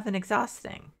doesn't have an exhaust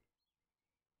thing.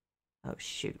 Oh,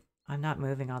 shoot. I'm not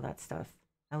moving all that stuff.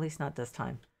 At least not this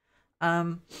time.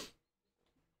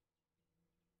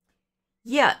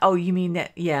 Yeah. Oh, you mean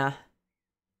that? Yeah.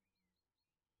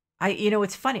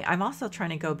 It's funny. I'm also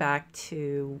trying to go back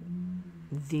to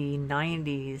the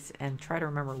 90s and try to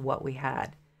remember what we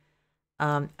had.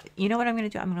 You know what I'm going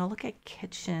to do? I'm going to look at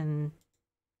kitchen.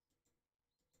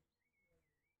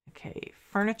 Okay.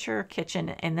 Furniture, kitchen,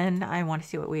 and then I want to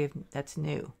see what we have that's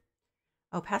new.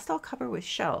 Oh, pastel cupboard with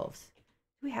shelves.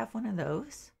 Do we have one of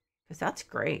those? Because that's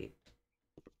great.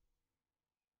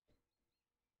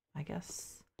 I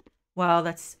guess. Well,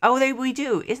 that's... Oh, we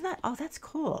do. Isn't that... Oh, that's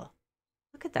cool.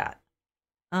 Look at that.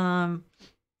 I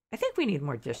think we need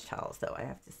more dish towels, though, I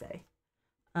have to say.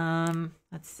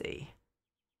 Let's see.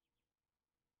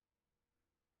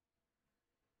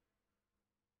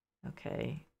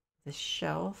 Okay. The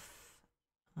shelf.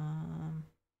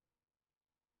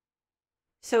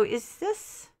 So is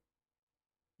this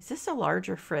a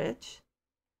larger fridge?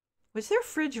 Was their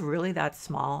fridge really that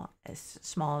small? As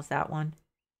small as that one?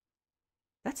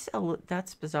 That's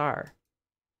bizarre.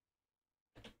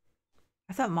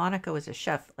 I thought Monica was a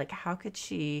chef. Like, how could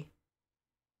she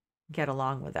get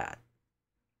along with that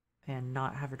and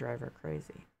not have her drive her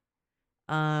crazy?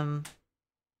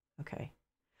 Okay.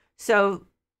 So,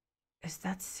 is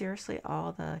that seriously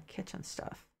all the kitchen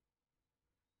stuff?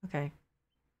 Okay.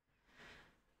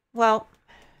 Well,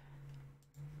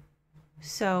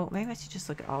 so maybe I should just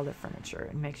look at all the furniture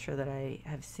and make sure that I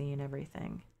have seen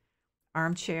everything.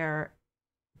 Armchair.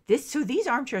 So these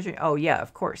armchairs are... Oh, yeah,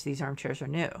 of course. These armchairs are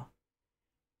new.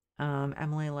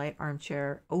 Emily Light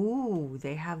armchair. Oh,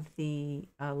 they have the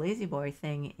Lazy Boy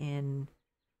thing in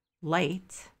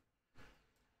light.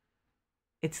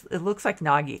 It looks like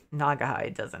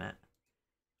Naugahyde, doesn't it?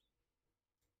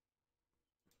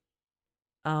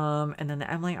 And then the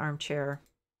Emily armchair.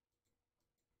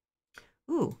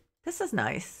 Ooh, this is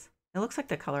nice. It looks like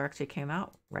the color actually came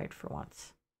out right for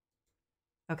once.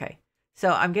 Okay,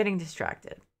 so I'm getting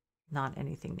distracted. Not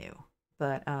anything new.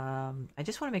 But I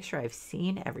just want to make sure I've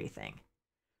seen everything.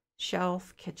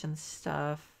 Shelf, kitchen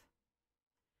stuff.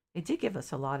 They did give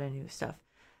us a lot of new stuff.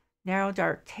 Narrow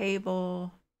dark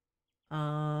table.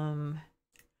 Wooden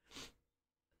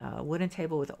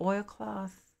table with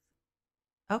oilcloth.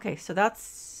 Okay, so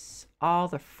that's all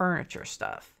the furniture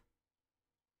stuff.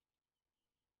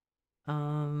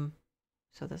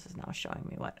 So this is now showing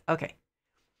me what. Okay.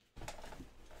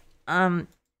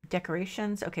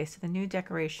 Decorations. Okay, so the new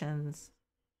decorations.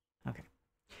 Okay.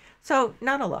 So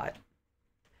not a lot.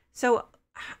 So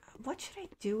what should I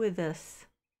do with this?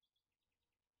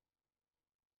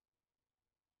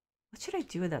 What should I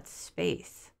do with that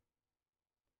space?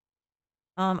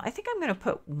 I think I'm going to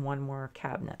put one more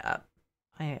cabinet up.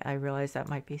 I realize that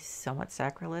might be somewhat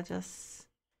sacrilegious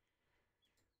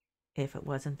if it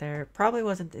wasn't there. Probably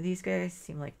wasn't. These guys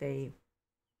seem like they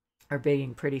are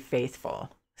being pretty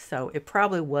faithful. So it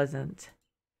probably wasn't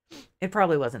It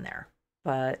probably wasn't there,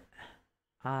 but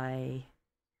I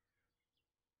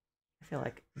feel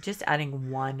like just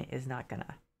adding one is not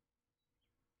gonna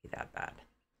be that bad.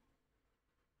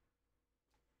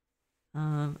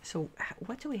 So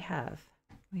what do we have?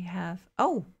 We have,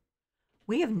 oh,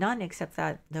 we have none except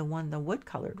that the wood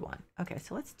colored one. Okay,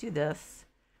 so let's do this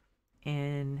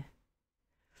in,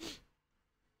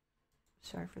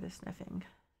 sorry for the sniffing.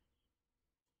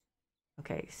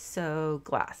 Okay, so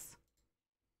glass.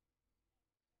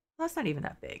 Well, that's not even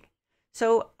that big.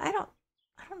 So I don't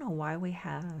know why we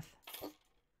have,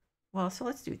 well, so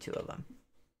let's do two of them.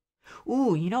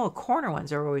 Ooh, you know, corner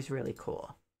ones are always really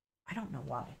cool. I don't know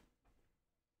why.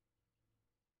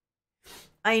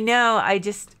 I know,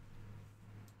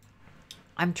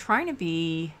 I'm trying to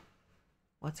be,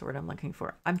 what's the word I'm looking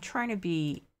for? I'm trying to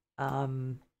be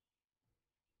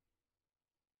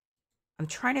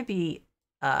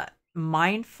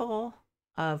mindful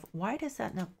of, why does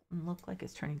that not look like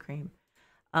it's turning cream?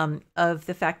 Of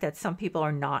the fact that some people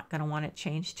are not going to want it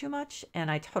changed too much. And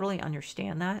I totally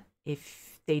understand that.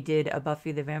 If they did a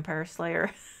Buffy the Vampire Slayer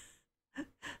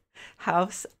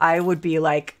house, I would be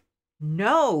like,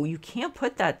 no, you can't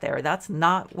put that there. That's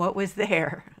not what was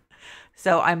there.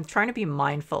 So I'm trying to be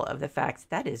mindful of the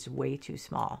fact that is way too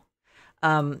small.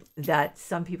 That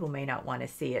some people may not want to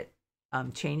see it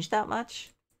change that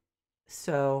much.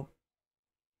 So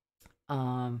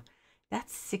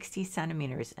that's 60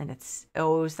 centimeters, and it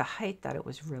was the height that it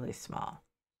was really small.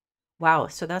 Wow,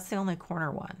 so that's the only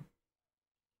corner one.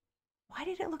 Why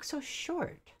did it look so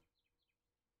short?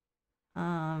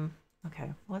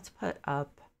 Okay, let's put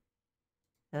up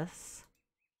this.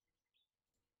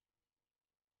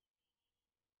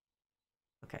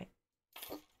 Okay.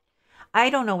 I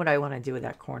don't know what I want to do with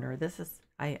that corner. This is,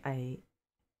 I'm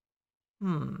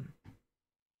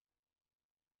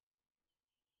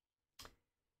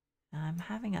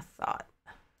having a thought.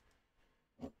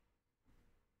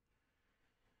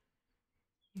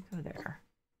 You go there.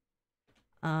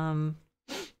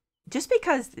 Just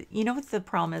because, you know what the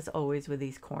problem is always with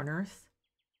these corners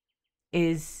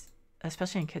is,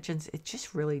 especially in kitchens, it's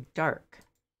just really dark,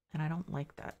 and I don't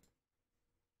like that.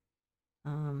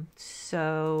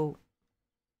 So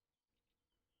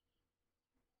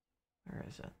where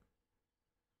is it?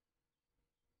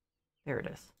 There it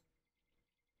is.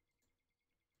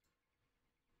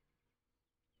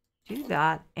 Do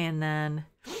that, and then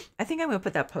I think I'm gonna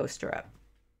put that poster up.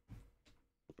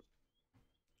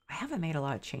 I haven't made a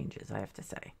lot of changes, I have to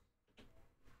say.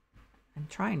 I'm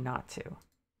trying not to.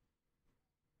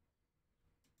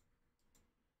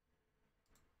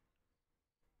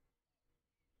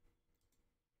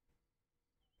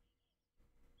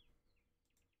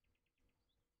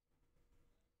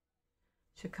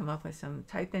 Should come up with some,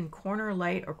 type in corner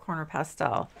light or corner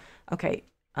pastel. Okay.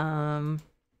 I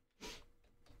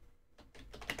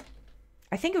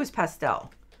think it was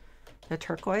pastel. The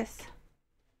turquoise.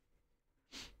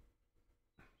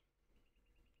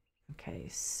 Okay,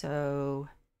 so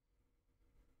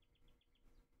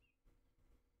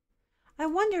I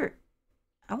wonder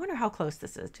how close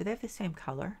this is. Do they have the same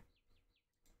color?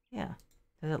 Yeah.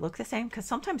 Does it look the same? Because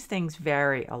sometimes things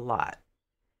vary a lot.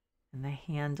 And the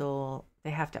handle, they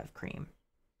have to have cream.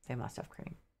 They must have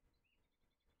cream.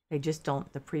 They just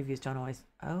don't, the previews don't always,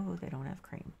 oh, they don't have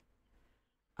cream.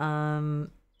 I'll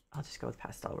just go with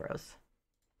pastel rose.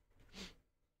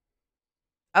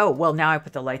 Oh, well, now I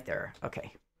put the light there.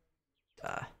 Okay.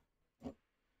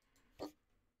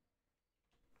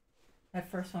 That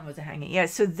first one was a hanging. Yeah,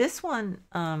 so this one,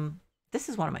 this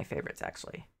is one of my favorites,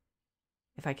 actually.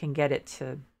 If I can get it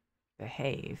to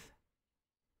behave.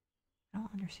 I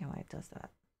don't understand why it does that.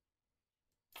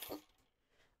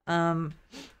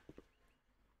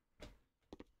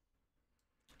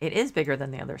 It is bigger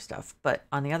than the other stuff, but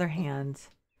on the other hand,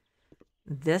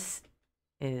 this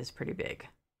is pretty big.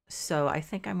 So I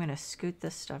think I'm going to scoot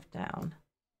this stuff down.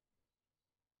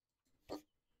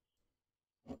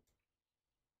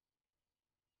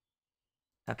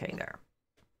 Okay, there.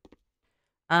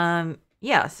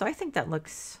 Yeah, so I think that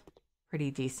looks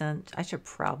pretty decent. I should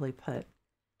probably put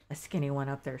a skinny one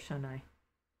up there, shouldn't I?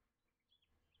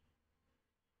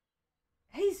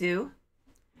 Hey, Zoo.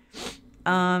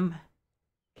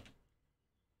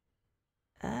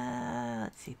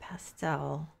 Let's see,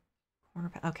 pastel.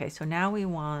 Corner. Okay, so now we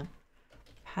want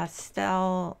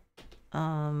pastel.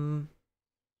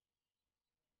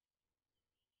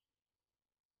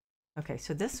 Okay,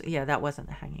 so this, yeah, that wasn't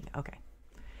the hanging. Okay.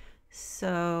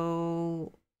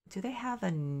 So do they have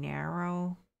a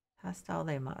narrow pastel?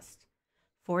 They must.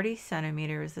 40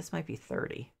 centimeters. This might be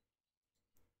 30.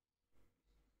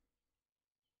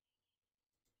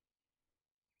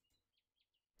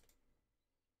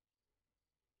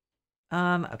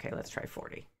 Okay, let's try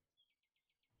 40.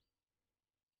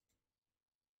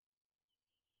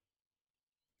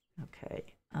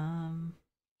 Okay.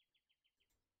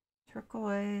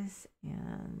 Turquoise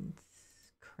and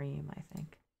cream, I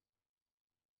think.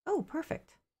 Oh,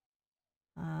 perfect.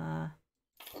 I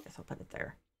guess I'll put it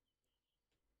there.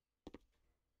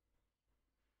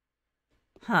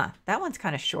 Huh, that one's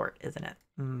kind of short, isn't it?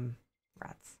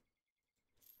 Rats.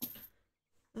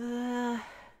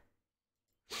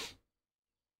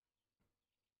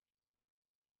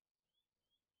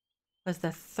 Was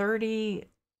the 30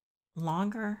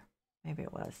 longer? Maybe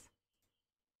it was.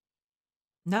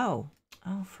 No.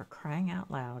 Oh, for crying out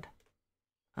loud.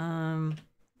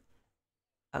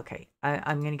 Okay,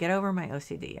 I'm going to get over my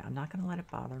OCD. I'm not going to let it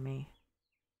bother me.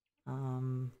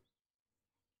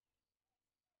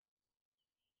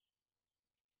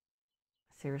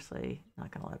 Seriously, not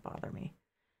going to let it bother me.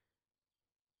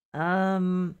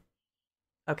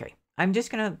 Okay, I'm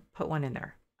just going to put one in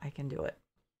there. I can do it.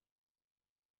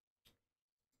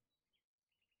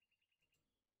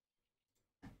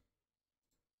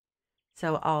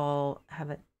 So I'll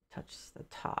have it touch the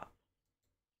top.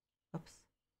 Oops.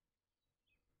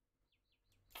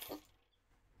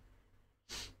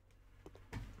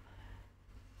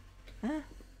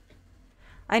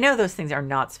 I know those things are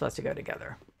not supposed to go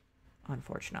together,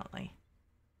 unfortunately.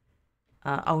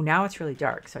 Oh, now it's really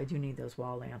dark, so I do need those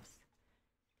wall lamps.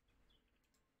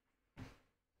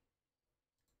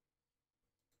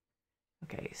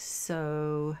 Okay,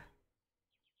 so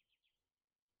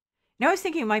now I was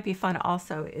thinking it might be fun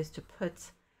also is to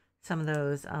put some of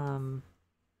those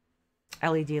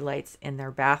LED lights in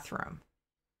their bathroom.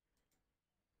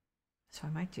 So I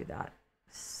might do that.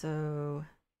 So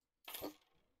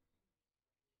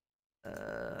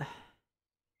okay,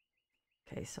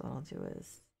 so what I'll do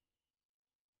is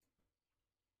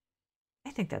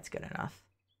I think that's good enough.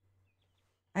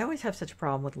 I always have such a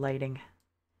problem with lighting.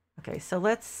 Okay, so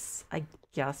let's, I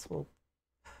guess we'll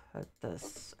put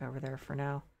this over there for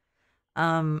now.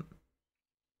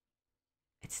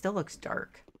 It still looks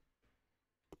dark.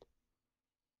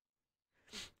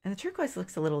 And the turquoise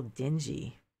looks a little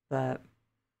dingy, but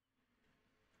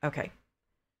okay.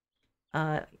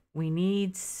 We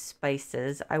need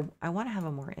spices. I want to have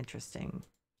a more interesting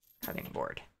cutting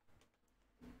board.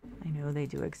 I know they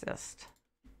do exist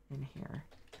in here.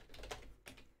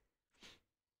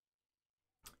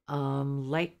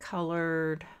 Light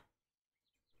colored.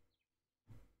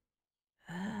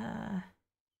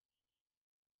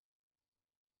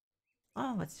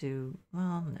 Oh, let's do,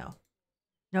 well,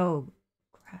 no,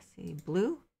 grassy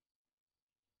blue.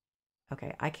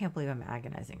 Okay, I can't believe I'm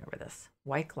agonizing over this.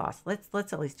 White gloss.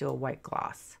 Let's at least do a white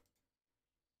gloss.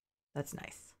 That's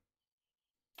nice.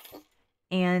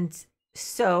 And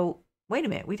so, wait a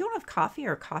minute. We don't have coffee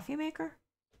or a coffee maker?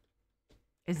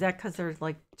 Is that because they're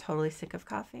like totally sick of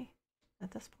coffee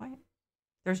at this point?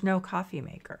 There's no coffee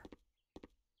maker.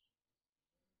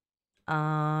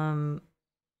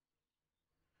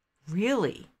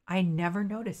 Really? I never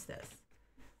noticed this.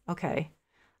 Okay.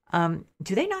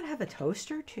 Do they not have a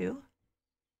toaster too?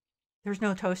 There's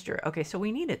no toaster. Okay, so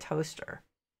we need a toaster.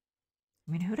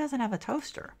 I mean, who doesn't have a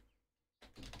toaster?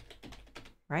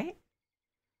 Right?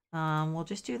 We'll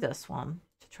just do this one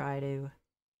to try to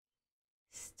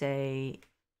stay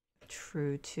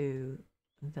true to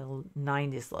the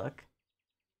 90s look.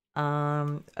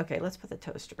 Okay, let's put the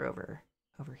toaster over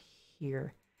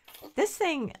here. This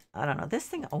thing, I don't know, this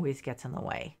thing always gets in the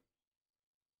way.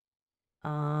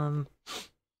 I'm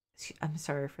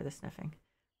sorry for the sniffing.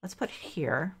 Let's put it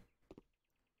here.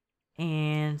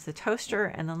 And the toaster,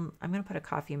 and then I'm going to put a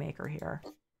coffee maker here.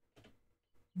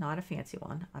 Not a fancy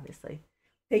one, obviously.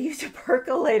 They used a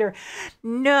percolator.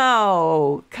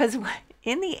 No, because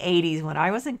in the 80s when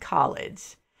I was in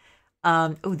college,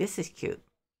 oh, this is cute.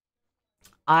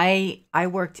 I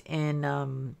worked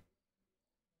in,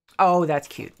 oh, that's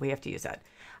cute. We have to use that.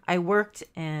 I worked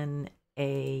in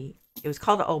it was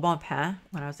called Au Bon Pain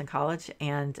when I was in college.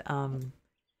 And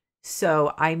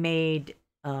so I made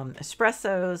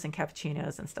espressos and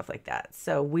cappuccinos and stuff like that.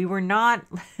 So we were not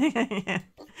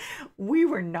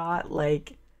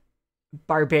like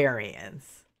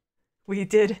barbarians.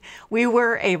 We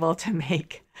were able to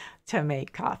make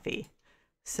coffee.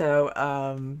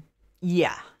 So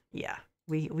yeah.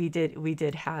 We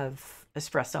did have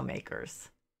espresso makers.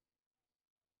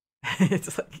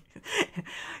 It's like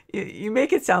you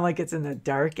make it sound like it's in the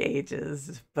dark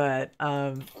ages, but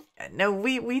no,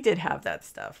 we did have that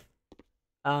stuff.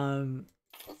 I'm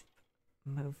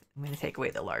going to take away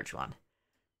the large one.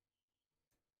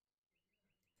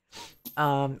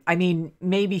 I mean,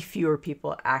 maybe fewer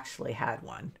people actually had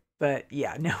one, but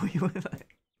yeah, no, we would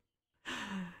like.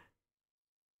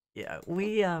 Yeah,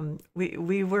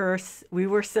 we were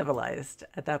civilized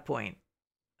at that point.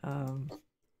 Um,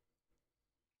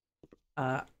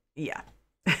 uh, yeah.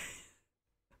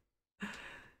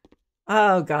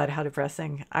 Oh God, how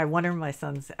depressing. I wonder what my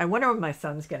son's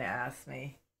gonna ask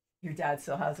me. Your dad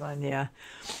still has one, yeah.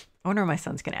 I wonder what my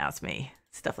son's gonna ask me.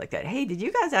 Stuff like that. Hey, did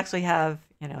you guys actually have,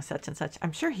 such and such?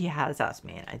 I'm sure he has asked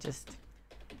me, and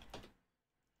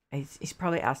he's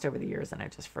probably asked over the years and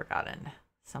I've just forgotten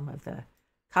some of the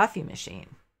coffee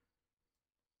machine.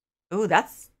 Oh,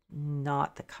 that's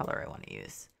not the color I want to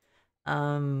use.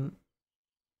 Um,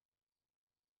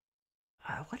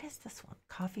 what is this one?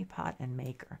 Coffee pot and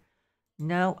maker.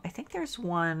 No, I think there's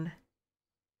one.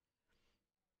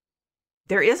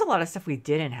 There is a lot of stuff we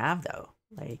didn't have though.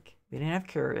 Like we didn't have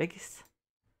Keurigs.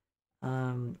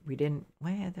 We didn't.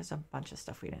 Well, there's a bunch of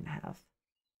stuff we didn't have.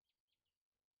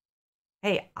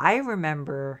 Hey, I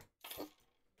remember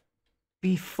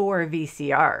before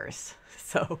VCRs.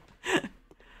 So,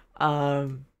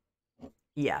 um,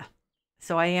 yeah.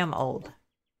 So I am old.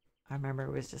 I remember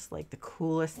it was just like the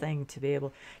coolest thing to be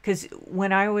able, because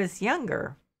when I was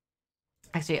younger,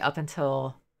 actually up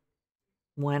until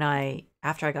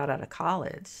after I got out of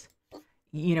college,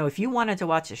 if you wanted to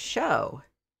watch a show,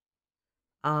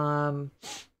 um,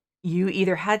 you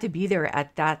either had to be there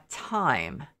at that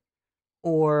time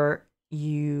or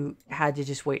you had to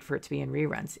just wait for it to be in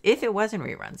reruns. If it was in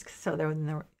reruns, so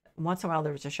once in a while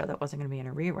there was a show that wasn't going to be in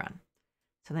a rerun.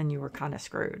 So then you were kind of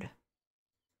screwed.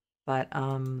 But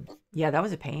yeah, that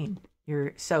was a pain.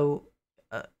 A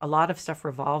lot of stuff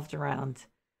revolved around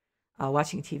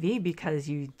watching TV because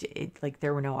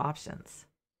there were no options.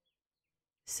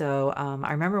 So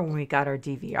I remember when we got our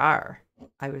DVR,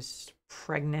 I was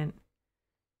pregnant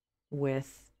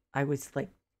I was like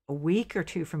a week or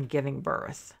two from giving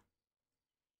birth.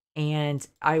 And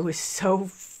I was so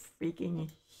freaking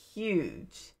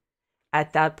huge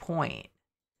at that point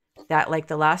that like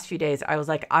the last few days, I was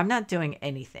like, I'm not doing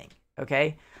anything.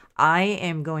 Okay. I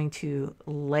am going to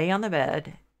lay on the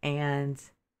bed and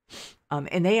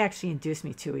they actually induced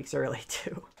me 2 weeks early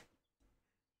too.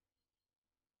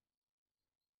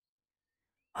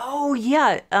 Oh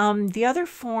yeah. The other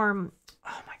form,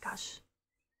 oh my gosh.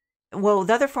 Well,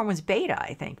 the other form was Beta,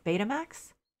 I think. Betamax.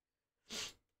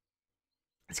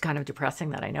 It's kind of depressing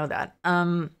that I know that.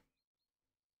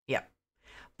 Yeah.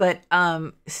 But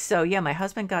so yeah, my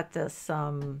husband got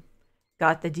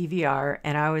got the DVR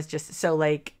and I was just so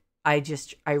like I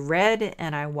read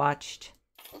and I watched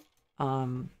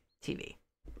TV.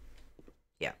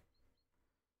 Yeah.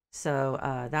 So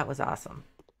that was awesome.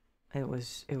 It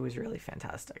was really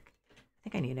fantastic. I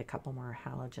think I need a couple more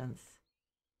halogens.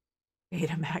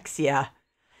 Betamax, yeah.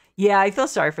 Yeah, I feel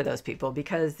sorry for those people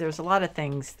because there's a lot of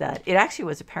things that it actually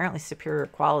was apparently superior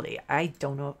quality. I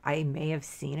don't know. I may have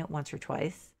seen it once or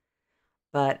twice,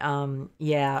 but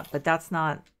yeah, but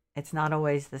it's not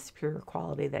always the superior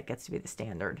quality that gets to be the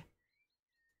standard.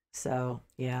 So,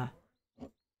 yeah,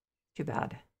 too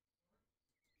bad.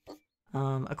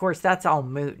 Of course that's all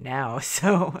moot now.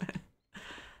 So,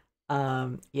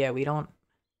 yeah,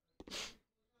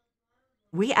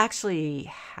 we actually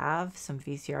have some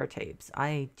VCR tapes.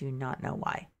 I do not know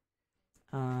why.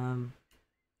 Um,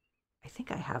 I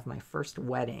think I have my first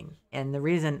wedding, and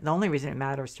the only reason it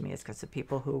matters to me is because the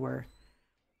people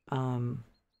um,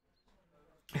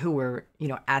 who were,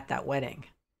 at that wedding.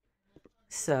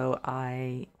 So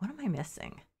what am I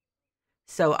missing?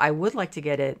 So I would like to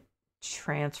get it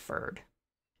transferred,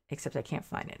 except I can't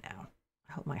find it now.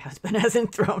 I hope my husband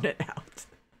hasn't thrown it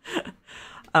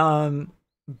out.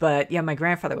 But yeah, my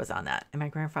grandfather was on that, and my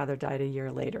grandfather died a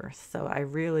year later. So I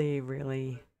really,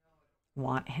 really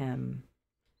want him.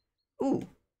 Ooh,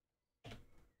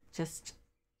 just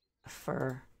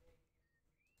for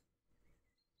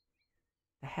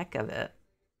the heck of it.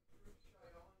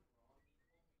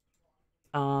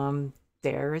 Um,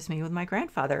 there is me with my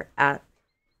grandfather at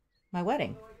my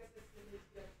wedding.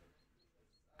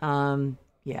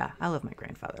 Yeah, I love my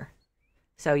grandfather.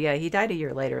 So yeah, he died a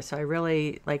year later. So I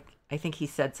really like. I think he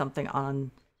said something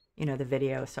on, the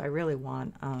video. So I really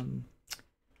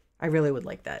would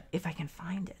like that if I can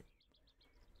find it.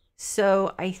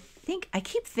 So I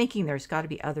keep thinking there's got to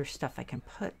be other stuff I can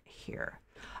put here.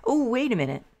 Oh, wait a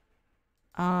minute.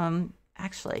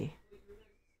 Actually,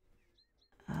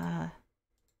 uh,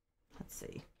 let's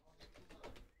see.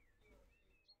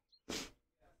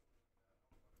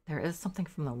 There is something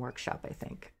from the workshop, I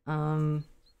think.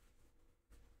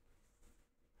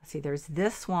 Let's see, there's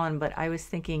this one, but I was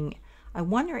thinking, I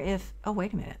wonder if, oh,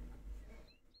 wait a minute.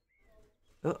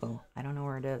 Uh-oh, I don't know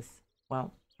where it is.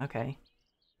 Well, okay.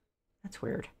 That's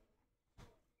weird.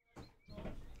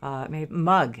 maybe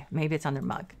mug. Maybe it's under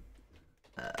mug.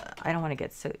 I don't want to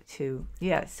get so too,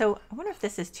 yeah. So I wonder if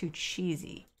this is too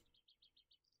cheesy.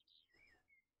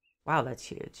 Wow, that's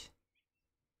huge.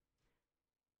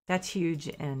 That's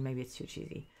huge, and maybe it's too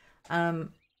cheesy. Yeah.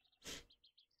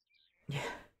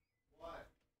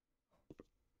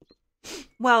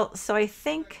 Well, so I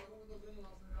think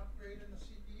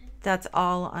that's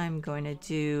all I'm going to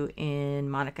do in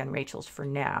Monica and Rachel's for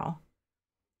now.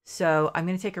 So I'm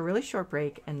going to take a really short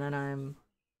break, and then I'm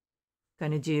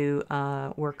going to do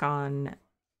work on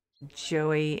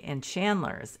Joey and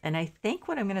Chandler's. And I think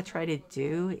what I'm going to try to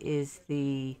do is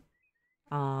the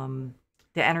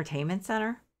entertainment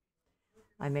center.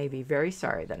 I may be very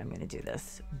sorry that I'm going to do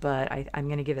this, but I'm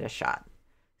going to give it a shot.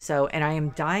 So, and I am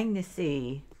dying to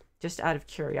see, just out of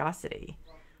curiosity,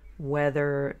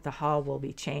 whether the hall will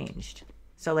be changed.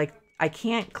 So like, I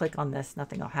can't click on this,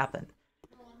 nothing will happen.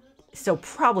 So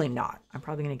probably not. I'm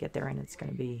probably going to get there and it's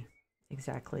going to be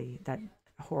exactly that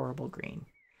horrible green.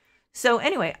 So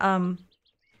anyway,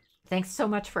 thanks so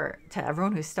much to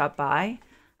everyone who stopped by,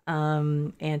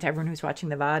 and to everyone who's watching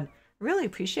the VOD. I really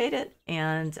appreciate it.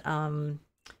 And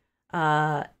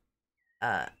I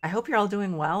hope you're all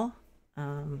doing well.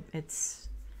 It's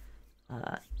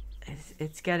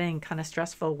getting kind of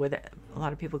stressful with a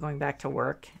lot of people going back to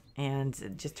work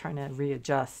and just trying to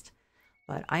readjust.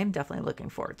 But I am definitely looking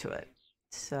forward to it.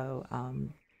 So,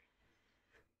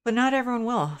 but not everyone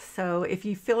will. So if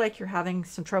you feel like you're having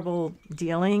some trouble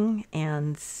dealing,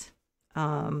 and,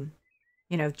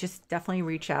 just definitely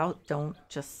reach out. Don't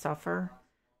just suffer,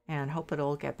 and hope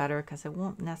it'll get better, because it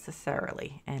won't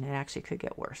necessarily, and it actually could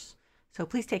get worse. So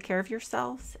please take care of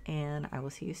yourselves, and I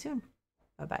will see you soon.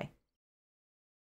 Bye-bye.